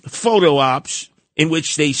some photo ops in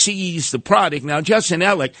which they seize the product. Now, Justin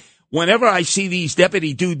Ellick, whenever I see these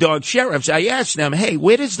deputy dog sheriffs, I ask them, hey,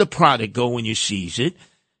 where does the product go when you seize it?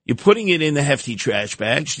 You're putting it in the hefty trash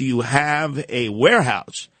bags. Do you have a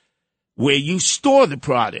warehouse where you store the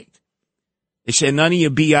product? They said, none of your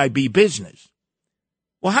BIB business.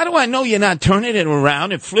 Well, how do I know you're not turning it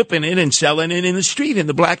around and flipping it and selling it in the street in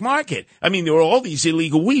the black market? I mean, there are all these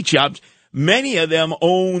illegal weed shops, many of them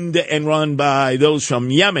owned and run by those from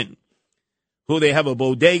Yemen, who they have a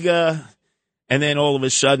bodega, and then all of a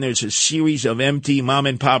sudden there's a series of empty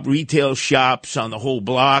mom-and-pop retail shops on the whole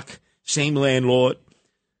block, same landlord.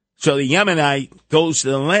 So the Yemenite goes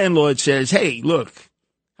to the landlord, says, hey, look,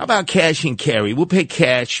 how about cash and carry? We'll pay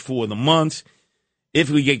cash for the month.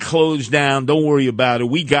 If we get closed down, don't worry about it.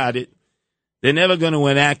 We got it. They're never going to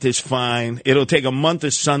enact this fine. It'll take a month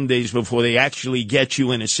of Sundays before they actually get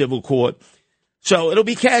you in a civil court. So it'll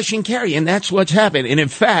be cash and carry, and that's what's happened. And in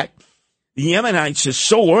fact, the Yemenites are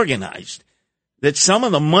so organized that some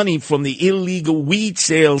of the money from the illegal weed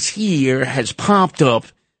sales here has popped up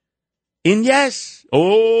in,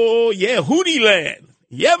 Houthi land,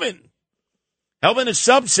 Yemen, helping to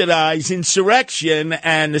subsidize insurrection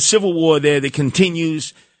and the civil war there that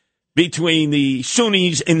continues between the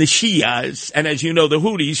Sunnis and the Shias. And as you know, the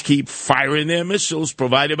Houthis keep firing their missiles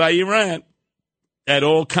provided by Iran at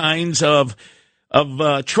all kinds of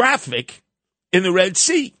traffic in the Red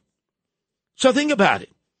Sea. So think about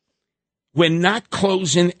it. We're not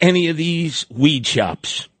closing any of these weed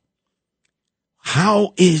shops.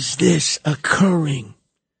 How is this occurring?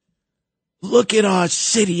 Look at our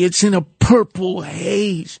city. It's in a purple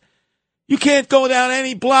haze. You can't go down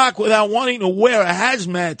any block without wanting to wear a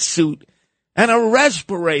hazmat suit and a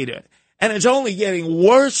respirator. And it's only getting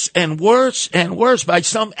worse and worse and worse. By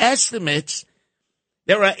some estimates,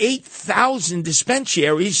 there are 8,000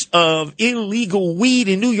 dispensaries of illegal weed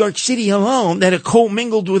in New York City alone that are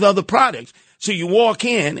commingled with other products. So you walk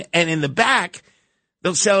in, and in the back,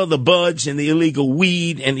 they'll sell the buds and the illegal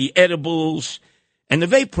weed and the edibles and the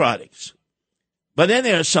vape products. But then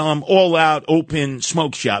there are some all-out open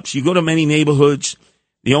smoke shops. You go to many neighborhoods,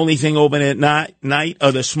 the only thing open at night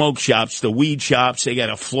are the smoke shops, the weed shops. They got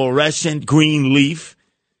a fluorescent green leaf,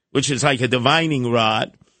 which is like a divining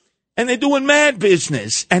rod. And they're doing mad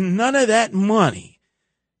business. And none of that money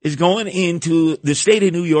is going into the state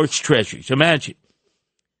of New York's treasuries. Imagine.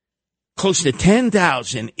 Close to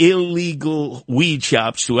 10,000 illegal weed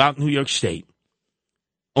shops throughout New York State.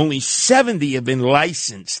 Only 70 have been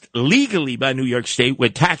licensed legally by New York State where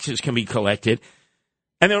taxes can be collected.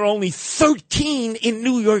 And there are only 13 in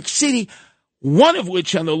New York City, one of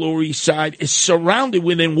which on the Lower East Side is surrounded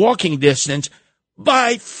within walking distance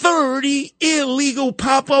by 30 illegal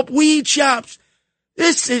pop-up weed shops.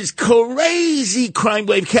 This is crazy, Crime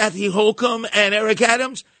Wave Kathy Holcomb and Eric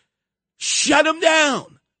Adams. Shut them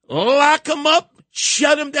down. Lock them up,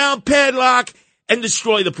 shut them down, padlock, and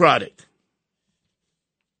destroy the product.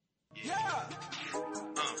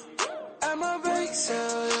 I'm a bake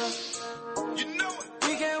sale, yeah. You know it.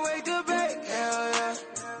 We can't wait to bake, hell yeah.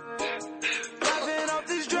 Laughing off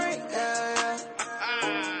this drink, hell yeah.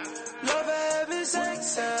 Love for heaven's sake,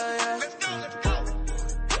 hell yeah. Let's go.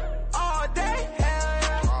 All day, hell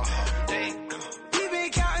yeah. All day. We been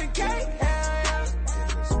counting cake, hell yeah.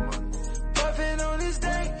 Puffing on this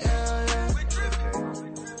day, hell yeah.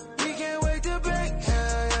 We can't wait to bake,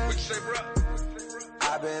 hell yeah.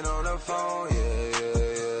 I've been on the phone, yeah.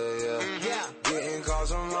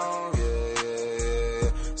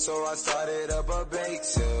 So I started up a bake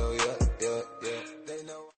sale, yeah. They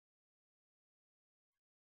know.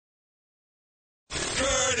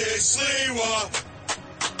 Curtis Sliwa.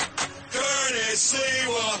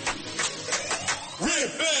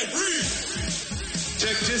 Rip and read.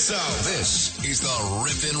 Check this out. This is the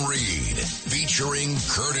Rip and Read featuring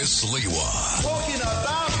Curtis Sliwa.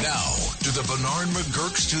 Now to the Bernard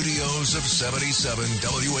McGurk studios of 77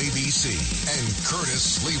 WABC and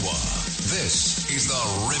Curtis Sliwa. This is the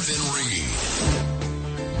Rip and Read.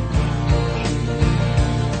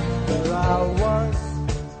 There I was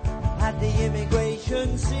at the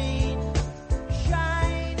immigration scene,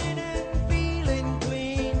 shining and feeling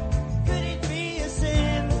clean. Could it be a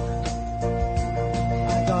sin?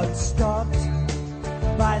 I got stopped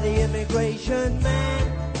by the immigration man.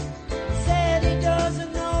 Said he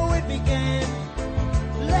doesn't know it began.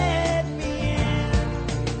 Let me in.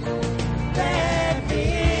 Let me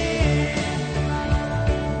in.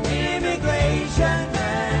 Immigration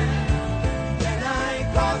man. Can I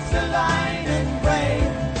cross the line and pray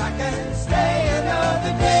I can stay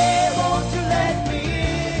another day? Won't you let me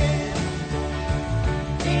in?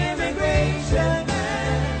 Immigration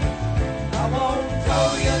man. I won't throw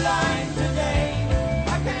your line today. I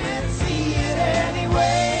can't see it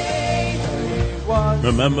anyway.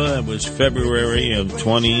 Remember, it was February of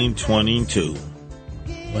 2022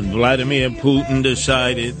 when Vladimir Putin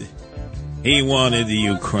decided he wanted the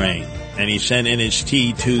Ukraine. And he sent in his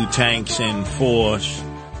T-2 tanks in force.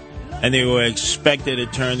 And they were expected to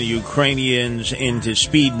turn the Ukrainians into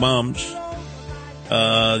speed bumps.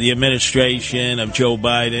 The administration of Joe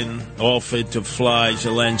Biden offered to fly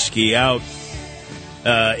Zelensky out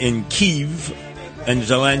in Kyiv. And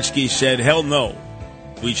Zelensky said, hell no.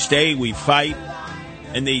 We stay, we fight.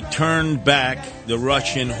 And they turned back the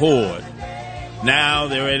Russian horde. Now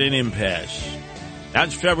they're at an impasse.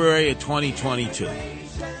 That's February of 2022.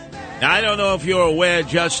 Now, I don't know if you're aware,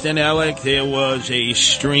 Justin Ellick, there was a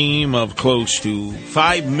stream of close to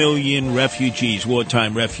 5 million refugees,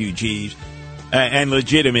 wartime refugees, and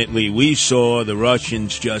legitimately we saw the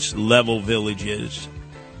Russians just level villages,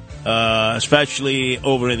 especially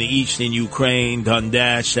over in the eastern Ukraine,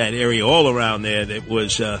 Donbass, that area all around there that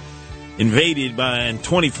was invaded by in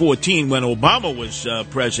 2014 when Obama was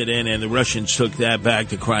president, and the Russians took that back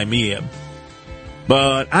to Crimea.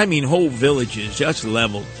 But, I mean, whole villages just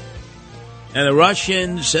leveled. And the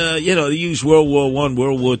Russians, they use World War I,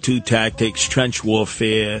 World War II tactics, trench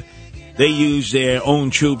warfare. They use their own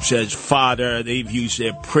troops as fodder. They've used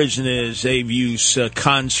their prisoners. They've used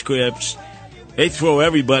conscripts. They throw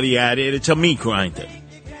everybody at it. It's a meat grinder.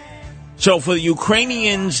 So for the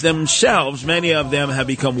Ukrainians themselves, many of them have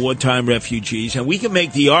become wartime refugees, and we can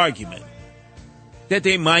make the argument that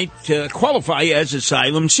they might qualify as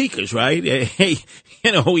asylum seekers, right? Hey,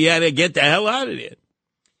 we had to get the hell out of there.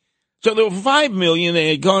 So there were 5 million. They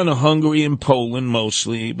had gone to Hungary and Poland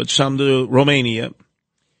mostly, but some to Romania,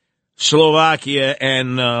 Slovakia,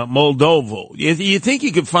 and Moldova. You think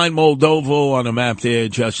you could find Moldova on a map there,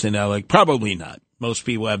 Justin Ellick? Probably not. Most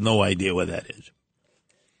people have no idea where that is.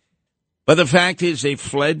 But the fact is they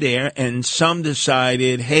fled there, and some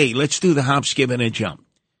decided, hey, let's do the hop, skip, and a jump.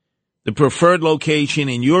 The preferred location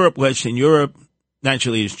in Europe, Western Europe,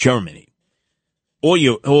 naturally is Germany,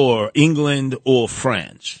 or England, or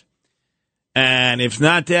France. And if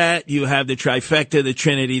not that, you have the trifecta, the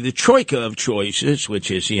trinity, the troika of choices,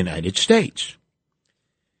 which is the United States.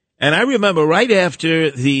 And I remember right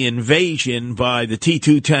after the invasion by the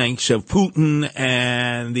T-2 tanks of Putin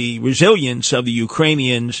and the resilience of the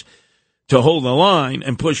Ukrainians to hold the line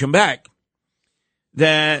and push them back,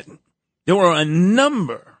 that there were a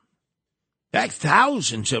number, in fact,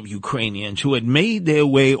 thousands of Ukrainians who had made their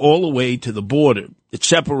way all the way to the border that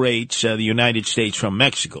separates the United States from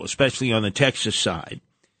Mexico, especially on the Texas side.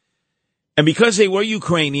 And because they were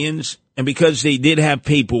Ukrainians and because they did have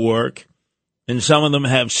paperwork, and some of them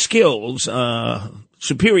have skills,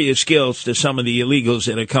 superior skills to some of the illegals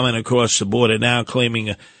that are coming across the border now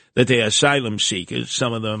claiming that they are asylum seekers,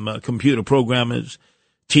 some of them computer programmers,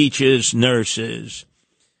 teachers, nurses,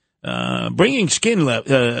 bringing skill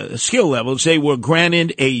levels, they were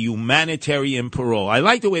granted a humanitarian parole. I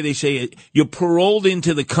like the way they say it. You're paroled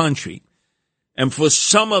into the country. And for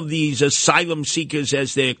some of these asylum seekers,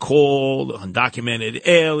 as they're called, undocumented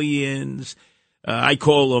aliens, I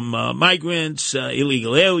call them migrants,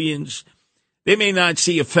 illegal aliens, they may not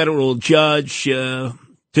see a federal judge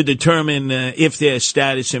to determine if their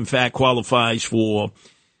status, in fact, qualifies for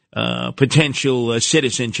potential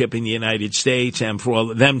citizenship in the United States and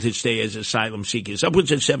for them to stay as asylum seekers,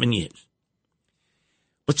 upwards of 7 years.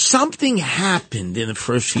 But something happened in the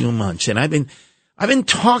first few months, and I've been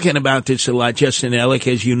talking about this a lot, Justin Ellick,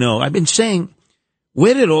 as you know. I've been saying,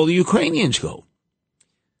 where did all the Ukrainians go?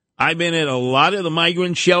 I've been at a lot of the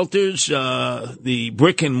migrant shelters, the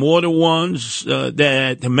brick and mortar ones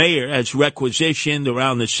that the mayor has requisitioned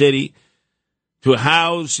around the city to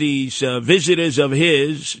house these visitors of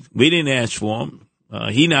his. We didn't ask for them.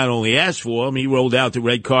 He not only asked for them, he rolled out the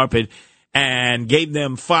red carpet and gave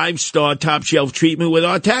them 5-star top-shelf treatment with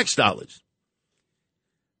our tax dollars.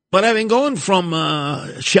 But I've been going from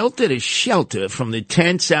shelter to shelter, from the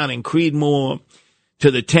tents out in Creedmoor to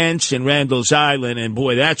the tents in Randall's Island, and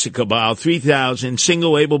boy, that's a cabal. 3,000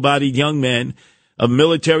 single able-bodied young men of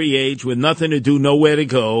military age with nothing to do, nowhere to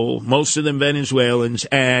go, most of them Venezuelans,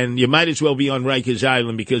 and you might as well be on Rikers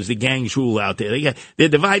Island because the gangs rule out there. They're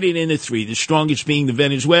divided into three, the strongest being the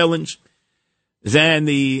Venezuelans, then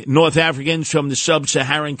the North Africans from the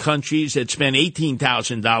sub-Saharan countries that spend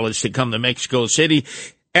 $18,000 to come to Mexico City,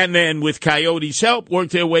 and then with Coyote's help, work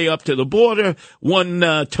their way up to the border, one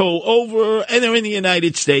toe over, and they're in the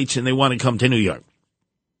United States, and they want to come to New York.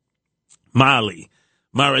 Mali,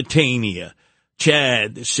 Mauritania,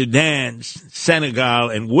 Chad, Sudan, Senegal,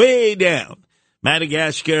 and way down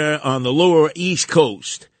Madagascar on the lower east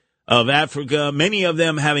coast of Africa, many of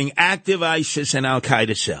them having active ISIS and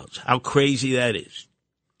Al-Qaeda cells. How crazy that is.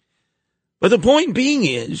 But the point being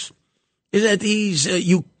is that these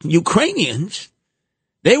Ukrainians,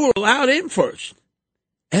 they were allowed in first.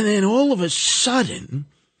 And then all of a sudden,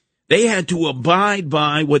 they had to abide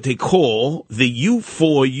by what they call the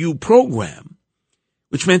U4U program,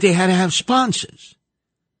 which meant they had to have sponsors.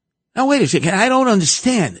 Now, wait a second. I don't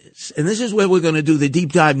understand this. And this is where we're going to do the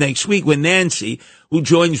deep dive next week with Nancy, who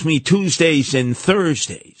joins me Tuesdays and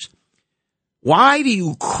Thursdays. Why do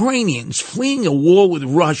Ukrainians fleeing a war with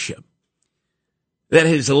Russia that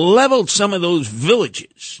has leveled some of those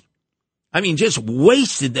villages I mean, just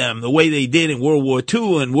wasted them the way they did in World War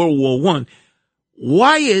II and World War I.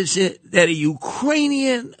 Why is it that a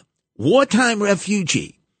Ukrainian wartime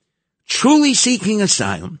refugee, truly seeking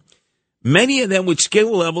asylum, many of them with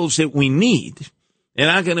skill levels that we need, they're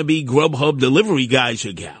not going to be Grubhub delivery guys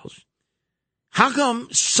or gals. How come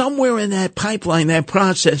somewhere in that pipeline, that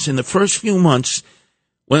process, in the first few months,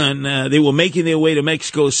 when they were making their way to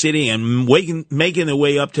Mexico City and making their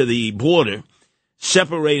way up to the border,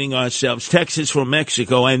 separating ourselves, Texas from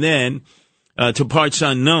Mexico, and then to parts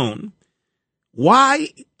unknown, why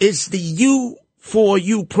is the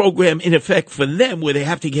U4U program in effect for them where they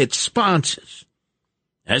have to get sponsors?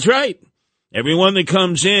 That's right. Everyone that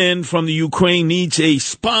comes in from the Ukraine needs a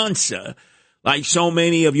sponsor, like so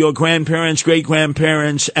many of your grandparents,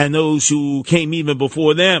 great-grandparents, and those who came even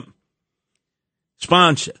before them.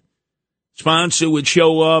 Sponsor. Sponsor would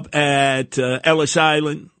show up at Ellis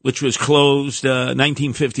Island, which was closed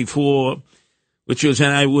 1954, which was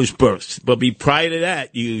when I was birthed. But prior to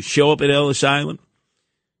that, you show up at Ellis Island.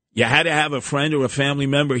 You had to have a friend or a family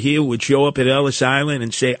member here who would show up at Ellis Island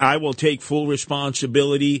and say, I will take full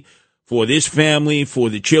responsibility for this family, for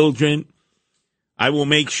the children. I will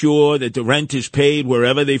make sure that the rent is paid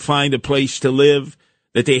wherever they find a place to live,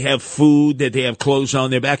 that they have food, that they have clothes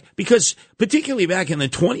on their back. Because particularly back in the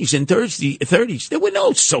 20s and 30s, there were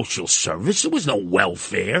no social service. There was no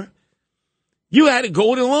welfare. You had to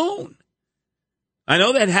go it alone. I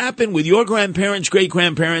know that happened with your grandparents,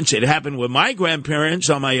 great-grandparents. It happened with my grandparents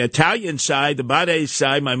on my Italian side, the Bade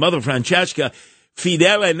side, my mother, Francesca,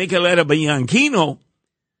 Fidela, and Nicoletta Bianchino.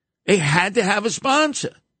 They had to have a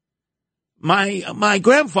sponsor. My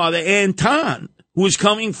grandfather, Anton, who was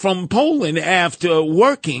coming from Poland after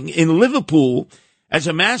working in Liverpool as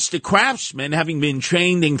a master craftsman, having been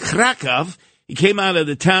trained in Krakow, he came out of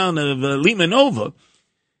the town of Limanova.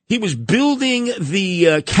 He was building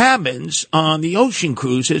the cabins on the ocean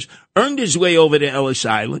cruises, earned his way over to Ellis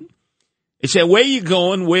Island. He said, where are you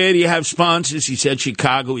going? Where do you have sponsors? He said,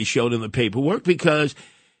 Chicago. He showed him the paperwork because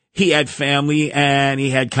he had family and he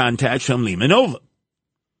had contacts from Limanova.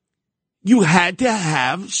 You had to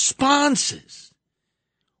have sponsors.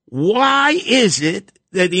 Why is it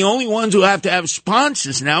that the only ones who have to have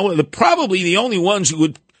sponsors now are probably the only ones who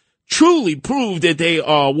would truly prove that they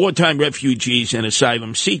are wartime refugees and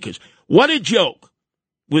asylum seekers? What a joke,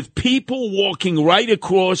 with people walking right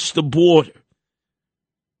across the border.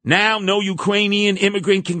 Now no Ukrainian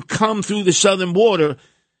immigrant can come through the southern border.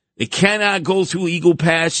 They cannot go through Eagle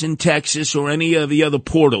Pass in Texas or any of the other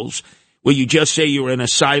portals where you just say you're an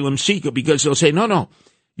asylum seeker, because they'll say, no,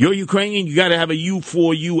 you're Ukrainian, you got to have a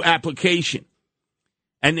U4U application.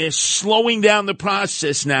 And they're slowing down the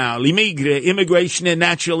process now. L'Immigrant, Immigration and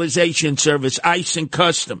Naturalization Service, ICE and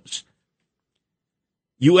Customs.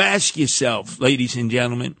 You ask yourself, ladies and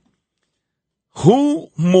gentlemen,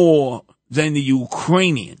 who more than the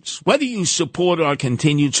Ukrainians, whether you support or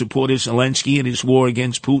continued support of Zelensky and his war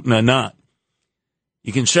against Putin or not,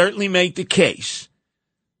 you can certainly make the case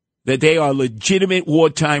that they are legitimate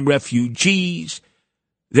wartime refugees,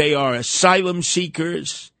 they are asylum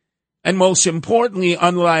seekers, and most importantly,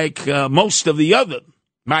 unlike most of the other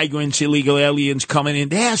migrants, illegal aliens coming in,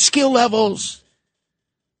 they have skill levels,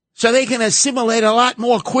 so they can assimilate a lot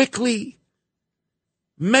more quickly.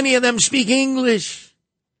 Many of them speak English,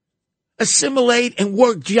 assimilate and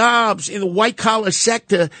work jobs in the white-collar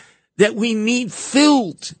sector that we need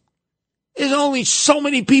filled. There's only so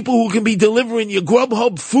many people who can be delivering your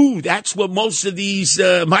Grubhub food. That's what most of these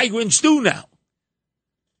migrants do now.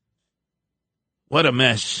 What a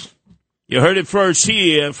mess. You heard it first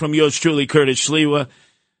here from yours truly, Curtis Sliwa.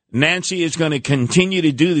 Nancy is going to continue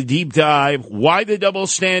to do the deep dive. Why the double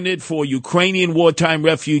standard for Ukrainian wartime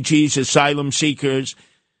refugees, asylum seekers,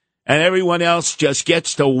 and everyone else just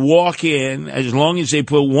gets to walk in as long as they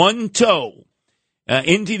put one toe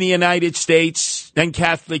into the United States, then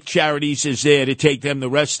Catholic Charities is there to take them the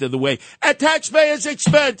rest of the way at taxpayers'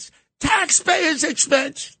 expense. Taxpayers'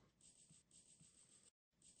 expense.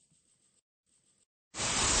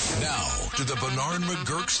 Now to the Bernard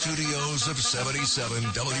McGurk studios of 77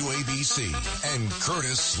 WABC and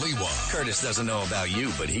Curtis Sliwa. Curtis doesn't know about you,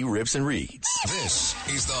 but he rips and reads. This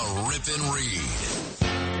is the Rip and Read.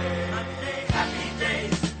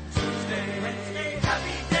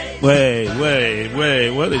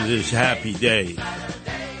 Wait, what is this happy day?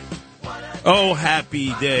 Oh,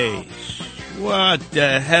 happy days. What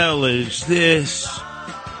the hell is this?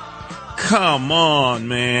 Come on,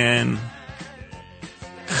 man.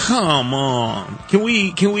 Come on. Can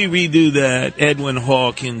we redo that Edwin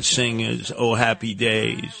Hawkins singer's Oh Happy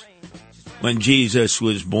Days when Jesus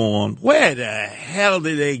was born? Where the hell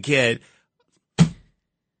did they get?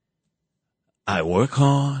 I work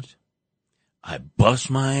hard. I bust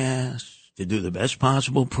my ass to do the best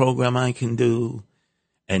possible program I can do.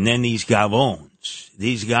 And then these gavones,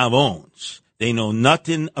 they know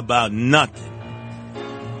nothing about nothing.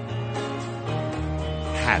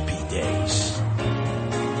 Happy days.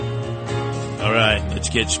 All right, let's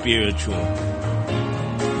get spiritual.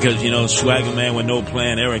 Because, swagger man with no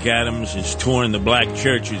plan, Eric Adams, is touring the black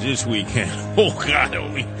churches this weekend. Oh, God,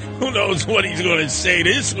 who knows what he's going to say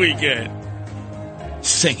this weekend?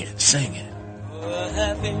 Sing it. Oh, a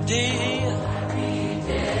happy day.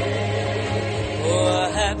 Oh, a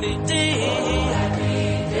happy day.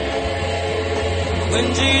 When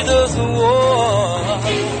Jesus was.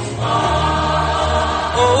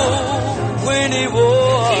 Oh, when he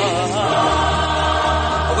was.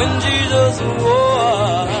 When Jesus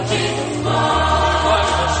was.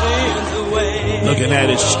 Washed my sins away. Looking at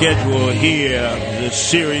his schedule here, the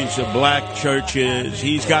series of black churches,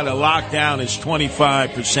 he's got to lock down his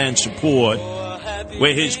 25% support,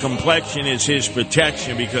 where his complexion is his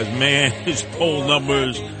protection, because, man, his poll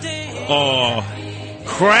numbers are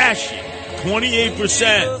crashing.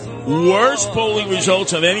 28%. Worst polling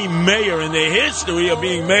results of any mayor in the history of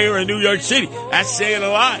being mayor in New York City. That's saying a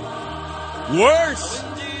lot. Worse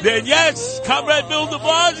than, yes, Comrade Bill de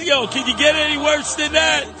Blasio. Can you get any worse than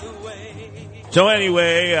that? So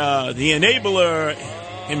anyway, the enabler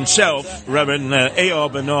himself, Reverend A.R.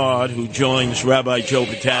 Bernard, who joins Rabbi Joe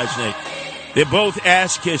Potasnik, they're both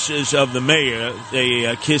ass kissers of the mayor.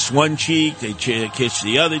 They kiss one cheek, they kiss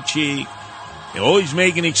the other cheek. They're always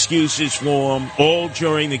making excuses for him, all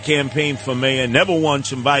during the campaign for mayor. Never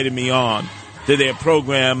once invited me on to their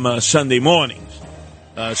program Sunday mornings,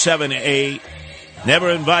 7 to 8.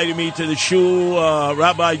 Never invited me to the shul,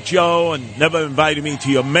 Rabbi Joe, and never invited me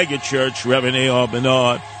to your mega church, Reverend A.R.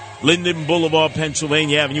 Bernard, Linden Boulevard,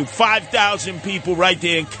 Pennsylvania Avenue. 5,000 people right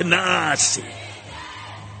there in Canarsie.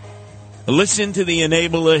 Listen to the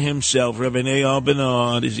enabler himself, Reverend A.R.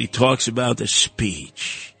 Bernard, as he talks about the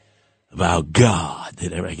speech about God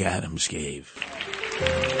that Eric Adams gave.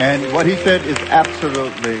 And what he said is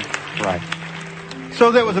absolutely right.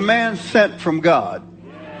 So there was a man sent from God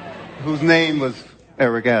whose name was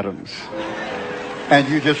Eric Adams. And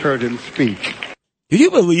you just heard him speak. Can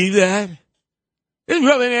you believe that? This is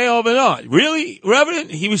Reverend A.R. Bernard. Really,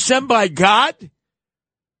 Reverend? He was sent by God?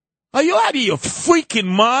 Are you out of your freaking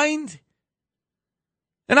mind?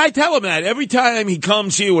 And I tell him that every time he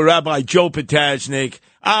comes here with Rabbi Joe Potasnik.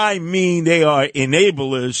 I mean, they are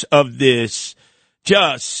enablers of this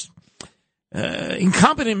just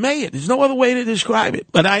incompetent mayor. There's no other way to describe it.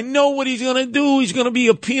 But I know what he's going to do. He's going to be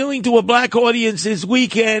appealing to a black audience this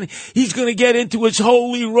weekend. He's going to get into his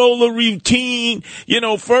holy roller routine.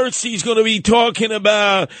 First he's going to be talking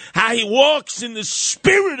about how he walks in the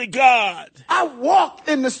Spirit of God. I walk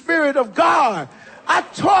in the Spirit of God. I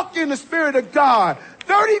talk in the Spirit of God.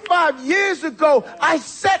 35 years ago, I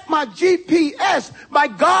set my GPS, my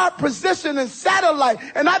God positioning satellite,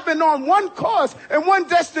 and I've been on one course and one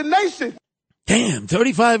destination. Damn,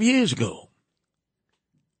 35 years ago.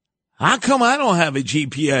 How come I don't have a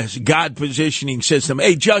GPS, God positioning system?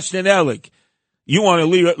 Hey, Justin Ellick, you want to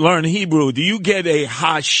learn Hebrew. Do you get a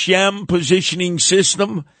Hashem positioning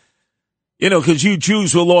system? Because you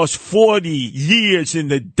Jews were lost 40 years in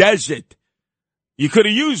the desert. You could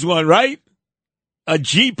have used one, right? A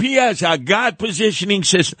GPS, a God positioning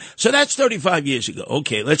system. So that's 35 years ago.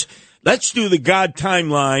 Okay, let's do the God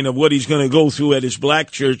timeline of what he's going to go through at his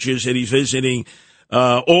black churches that he's visiting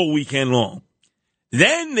all weekend long.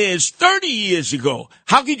 Then there's 30 years ago.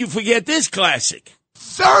 How could you forget this classic?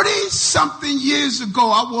 30-something years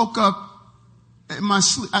ago, I woke up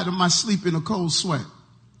out of my sleep in a cold sweat.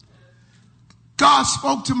 God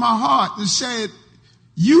spoke to my heart and said,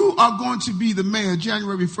 you are going to be the mayor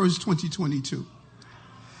January 1st, 2022.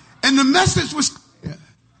 And the message was clear.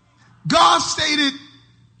 God stated,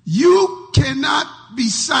 you cannot be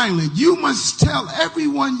silent. You must tell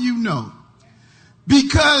everyone you know.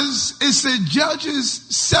 Because it's a Judges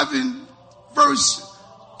 7, verse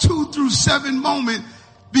 2 through 7 moment.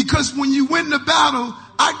 Because when you win the battle,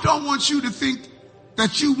 I don't want you to think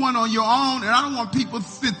that you won on your own. And I don't want people to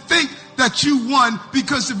think that you won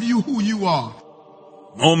because of you who you are.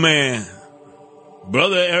 Oh, man.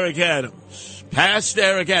 Brother Eric Adams. Pastor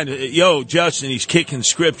Eric Adams. Yo, Justin, he's kicking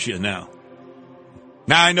scripture now.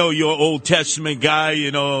 Now, I know you're an Old Testament guy,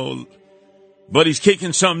 but he's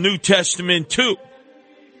kicking some New Testament, too.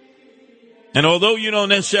 And although you don't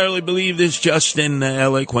necessarily believe this, Justin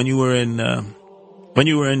Ellick, when you were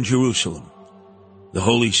in Jerusalem, the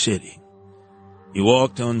holy city, you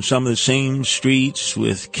walked on some of the same streets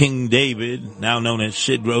with King David, now known as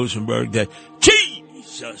Sid Rosenberg, that Jesus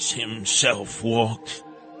Jesus himself walked.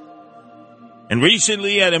 And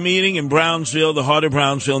recently at a meeting in Brownsville, the heart of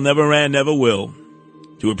Brownsville, never ran, never will,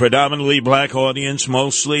 to a predominantly black audience,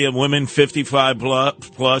 mostly of women 55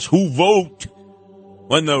 plus, who vote.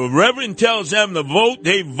 When the Reverend tells them to vote,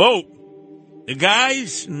 they vote. The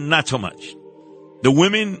guys, not so much. The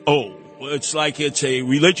women, it's like it's a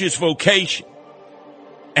religious vocation.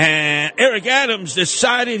 And Eric Adams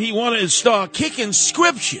decided he wanted to start kicking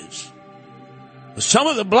scriptures with some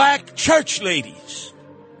of the black church ladies.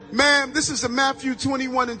 Ma'am, this is a Matthew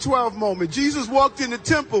 21:12 moment. Jesus walked in the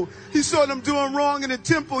temple. He saw them doing wrong in the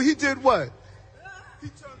temple. He did what? He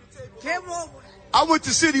turned the table over. I went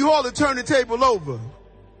to City Hall to turn the table over.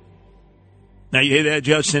 Now you hear that,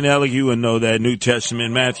 Justin Ellick? You would know that. New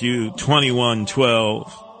Testament, Matthew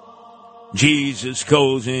 21:12. Jesus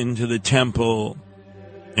goes into the temple.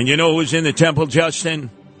 And you know who's in the temple, Justin?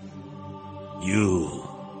 You,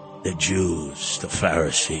 the Jews, the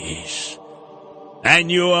Pharisees. And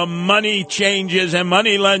your money changers and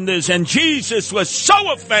money lenders. And Jesus was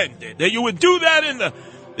so offended that you would do that in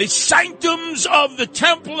the sanctums of the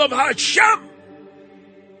temple of Hashem.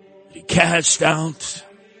 He cast out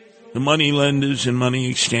the money lenders and money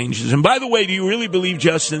exchangers. And by the way, do you really believe,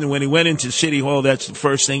 Justin, that when he went into City Hall, that's the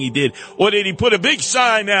first thing he did? Or did he put a big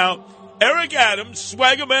sign out? Eric Adams,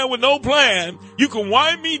 swagger man with no plan. You can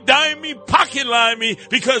wine me, dine me, pocket line me,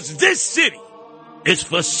 because this city is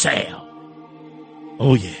for sale.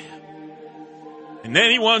 Oh, yeah. And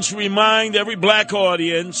then he wants to remind every black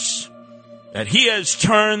audience that he has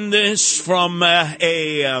turned this from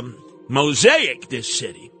a mosaic, this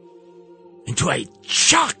city, into a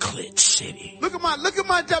chocolate city. Look at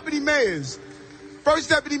my deputy mayors. First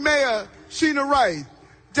deputy mayor, Sheena Wright.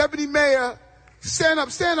 Deputy mayor, stand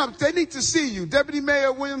up. They need to see you. Deputy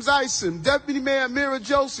Mayor Williams Isom. Deputy Mayor Mira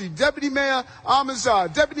Josie. Deputy Mayor Amazar.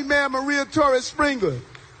 Deputy Mayor Maria Torres Springer.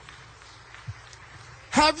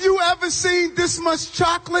 Have you ever seen this much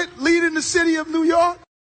chocolate leading the city of New York?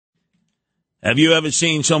 Have you ever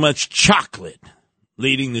seen so much chocolate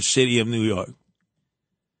leading the city of New York?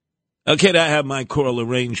 Okay, I have my choral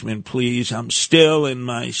arrangement, please. I'm still in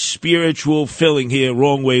my spiritual filling here.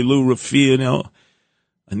 Wrong way, Lou Rufino.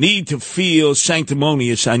 I need to feel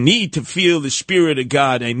sanctimonious. I need to feel the Spirit of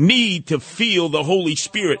God. I need to feel the Holy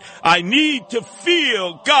Spirit. I need to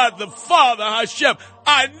feel God the Father, Hashem.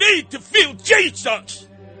 I need to feel Jesus.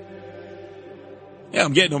 Yeah,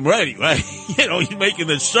 I'm getting him ready, right? You know, he's making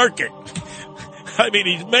the circuit.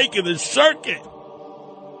 He's making the circuit.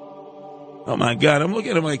 Oh, my God, I'm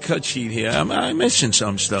looking at my cut sheet here. I'm missing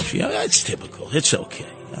some stuff here. That's typical. It's okay.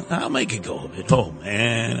 I'll make it go a bit. Oh,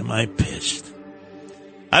 man, am I pissed.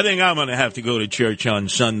 I think I'm going to have to go to church on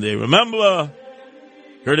Sunday. Remember,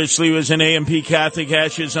 Curtis Sliwa's and AMP Catholic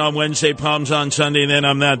Ashes on Wednesday, Palms on Sunday, and then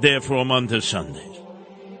I'm not there for a month of Sundays.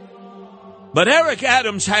 But Eric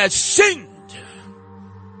Adams has sinned.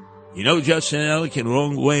 You know, Justin Ellick, in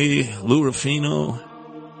Wrong Way, Lou Rufino,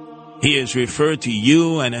 he has referred to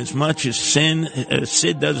you, and as much as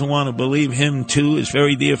Sid doesn't want to believe him too, his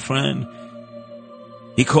very dear friend,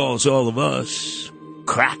 he calls all of us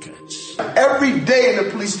crackers. Every day in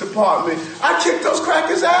the police department, I kicked those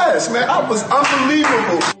crackers' ass, man. I was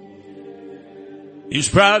unbelievable. He was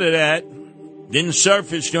proud of that. Didn't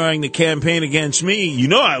surface during the campaign against me. You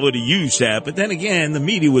know I would have used that. But then again, the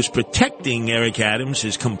media was protecting Eric Adams.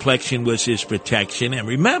 His complexion was his protection. And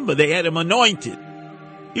remember, they had him anointed.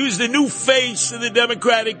 He was the new face of the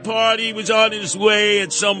Democratic Party. He was on his way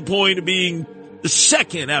at some point to being the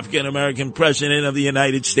second African-American president of the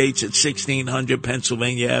United States at 1600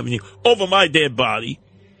 Pennsylvania Avenue. Over my dead body.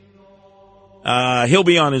 He'll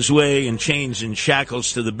be on his way in chains and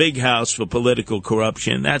shackles to the big house for political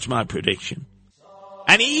corruption. That's my prediction.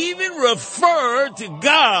 And he even referred to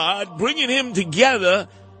God bringing him together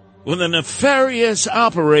with a nefarious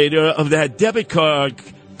operator of that debit card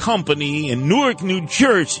company in Newark, New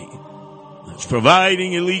Jersey, that's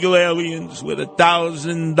providing illegal aliens with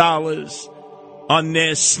 $1,000 on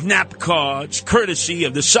their SNAP cards, courtesy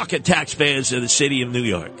of the sucker taxpayers of the city of New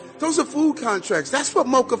York. Those are food contracts. That's what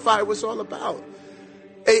Mocha Fire was all about.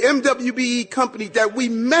 A MWBE company that we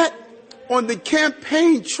met on the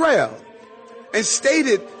campaign trail and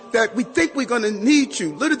stated that we think we're going to need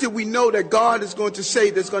you. Little did we know that God is going to say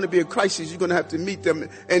there's going to be a crisis. You're going to have to meet them.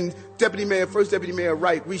 And First Deputy Mayor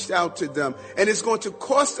Wright reached out to them. And it's going to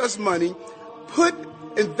cost us money, put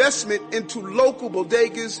investment into local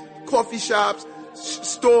bodegas, coffee shops,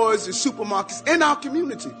 stores, and supermarkets in our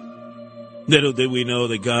community. Little did we know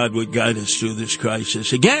that God would guide us through this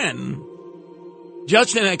crisis. Again,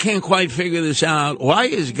 Justin, I can't quite figure this out. Why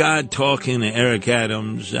is God talking to Eric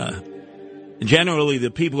Adams Generally,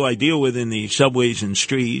 the people I deal with in the subways and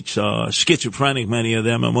streets are schizophrenic, many of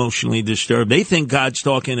them emotionally disturbed. They think God's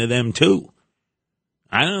talking to them, too.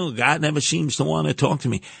 I don't know. God never seems to want to talk to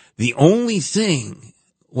me. The only thing,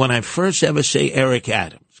 when I first ever say Eric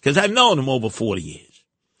Adams, because I've known him over 40 years,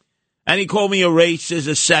 and he called me a racist,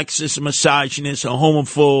 a sexist, a misogynist, a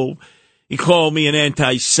homophobe. He called me an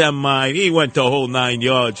anti-Semite. He went the whole 9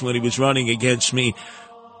 yards when he was running against me.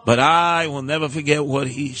 But I will never forget what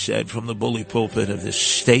he said from the bully pulpit of the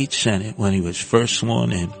state Senate when he was first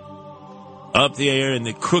sworn in. Up there in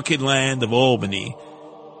the crooked land of Albany,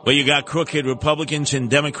 where you got crooked Republicans and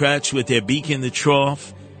Democrats with their beak in the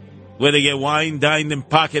trough, where they get wine dined and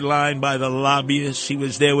pocket lined by the lobbyists. He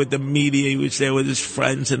was there with the media. He was there with his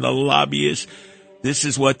friends and the lobbyists. This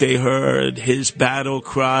is what they heard, his battle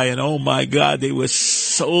cry, and oh my God, they were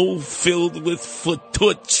so filled with foot.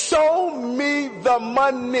 Show me the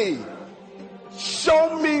money.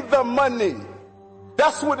 Show me the money.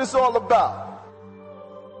 That's what it's all about.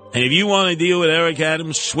 And if you want to deal with Eric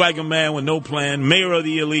Adams, swagger man with no plan, mayor of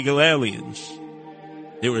the illegal aliens,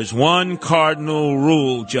 there is one cardinal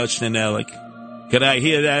rule, Justin Ellick. Could I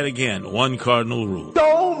hear that again? One cardinal rule.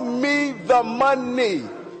 Show me the money.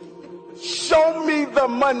 Show me the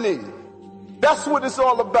money. That's what it's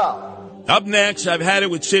all about. Up next, I've had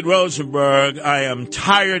it with Sid Rosenberg. I am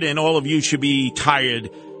tired, and all of you should be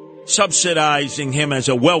tired, subsidizing him as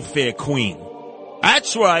a welfare queen.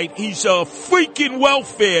 That's right. He's a freaking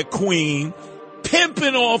welfare queen,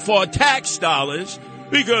 pimping off our tax dollars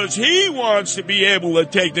because he wants to be able to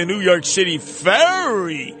take the New York City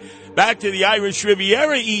ferry back to the Irish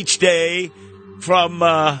Riviera each day from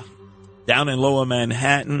down in Lower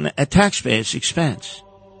Manhattan at taxpayers' expense.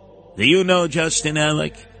 Do you know Justin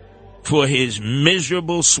Ellick? For his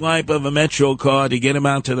miserable swipe of a Metro card to get him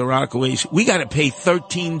out to the Rockaways, we got to pay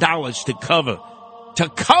 $13 to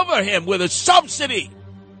cover him with a subsidy.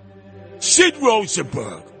 Sid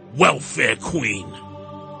Rosenberg, welfare queen.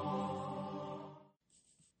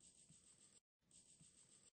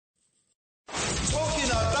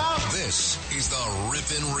 This is the Rip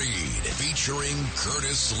and Read featuring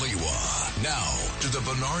Curtis Sliwa. Now to the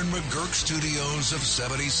Bernard McGurk studios of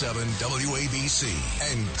 77 WABC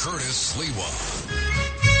and Curtis Sliwa.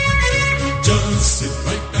 Just sit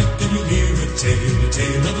right back and you'll hear a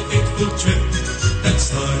tale of a fateful trip that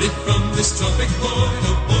started from this tropic port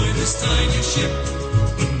aboard this tiny ship.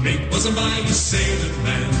 The mate was a mighty sailor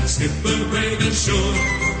man, the skipper brave and sure.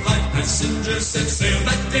 5 passengers set sail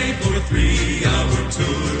that day for a 3-hour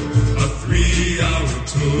tour. A 3-hour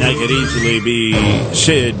tour. That could easily be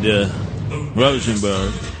Sid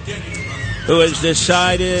Rosenberg, who has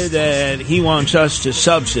decided that he wants us to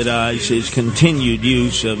subsidize his continued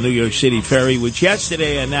use of New York City Ferry, which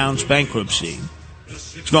yesterday announced bankruptcy.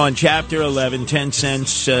 It's gone Chapter 11, 10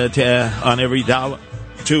 cents on every dollar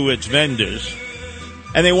to its vendors.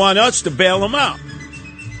 And they want us to bail them out.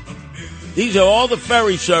 These are all the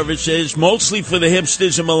ferry services, mostly for the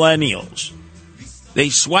hipsters and millennials. They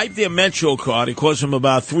swipe their Metro card. It costs them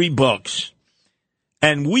about $3.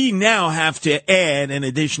 And we now have to add an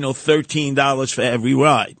additional $13 for every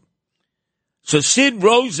ride. So Sid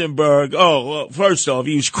Rosenberg, first off,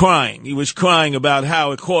 he was crying. He was crying about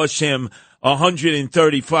how it cost him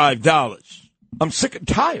 $135. I'm sick and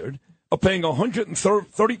tired of paying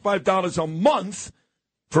 $135 a month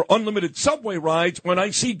for unlimited subway rides when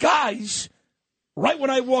I see guys, right when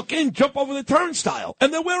I walk in, jump over the turnstile,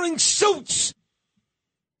 and they're wearing suits.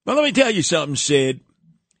 Well, let me tell you something, Sid.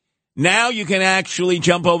 Now you can actually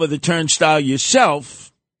jump over the turnstile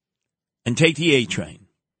yourself and take the A train.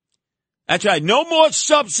 That's right. No more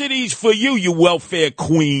subsidies for you, you welfare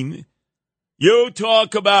queen. You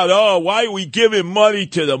talk about, why are we giving money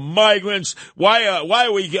to the migrants? Why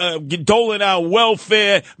are we doling out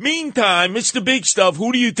welfare? Meantime, Mr. Big Stuff,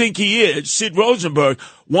 who do you think he is? Sid Rosenberg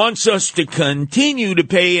wants us to continue to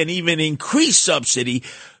pay and even increase subsidy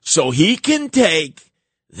so he can take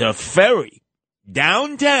the ferry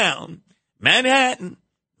downtown Manhattan,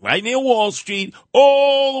 right near Wall Street,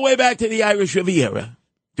 all the way back to the Irish Riviera,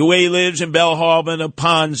 to where he lives in Belle Harbor,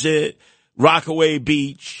 Neponset, Rockaway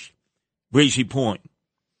Beach, Breezy Point.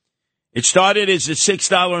 It started as a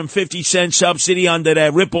 $6.50 subsidy under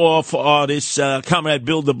that rip-off artist, Comrade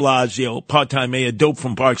Bill de Blasio, part-time mayor, dope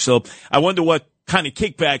from Park Slope. I wonder what kind of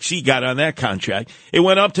kickbacks he got on that contract. It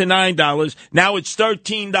went up to $9. Now it's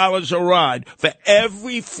 $13 a ride. For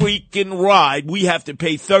every freaking ride, we have to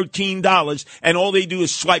pay $13, and all they do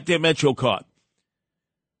is swipe their Metro card.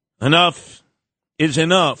 Enough is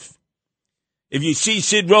enough. If you see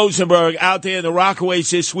Sid Rosenberg out there in the Rockaways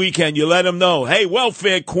this weekend, you let him know, hey,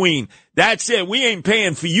 welfare queen, that's it. We ain't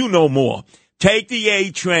paying for you no more. Take the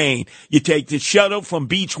A train. You take the shuttle from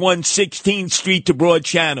Beach 116th Street to Broad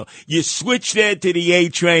Channel. You switch there to the A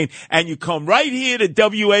train, and you come right here to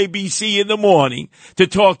WABC in the morning to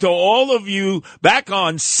talk to all of you back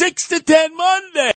on 6 to 10 Monday.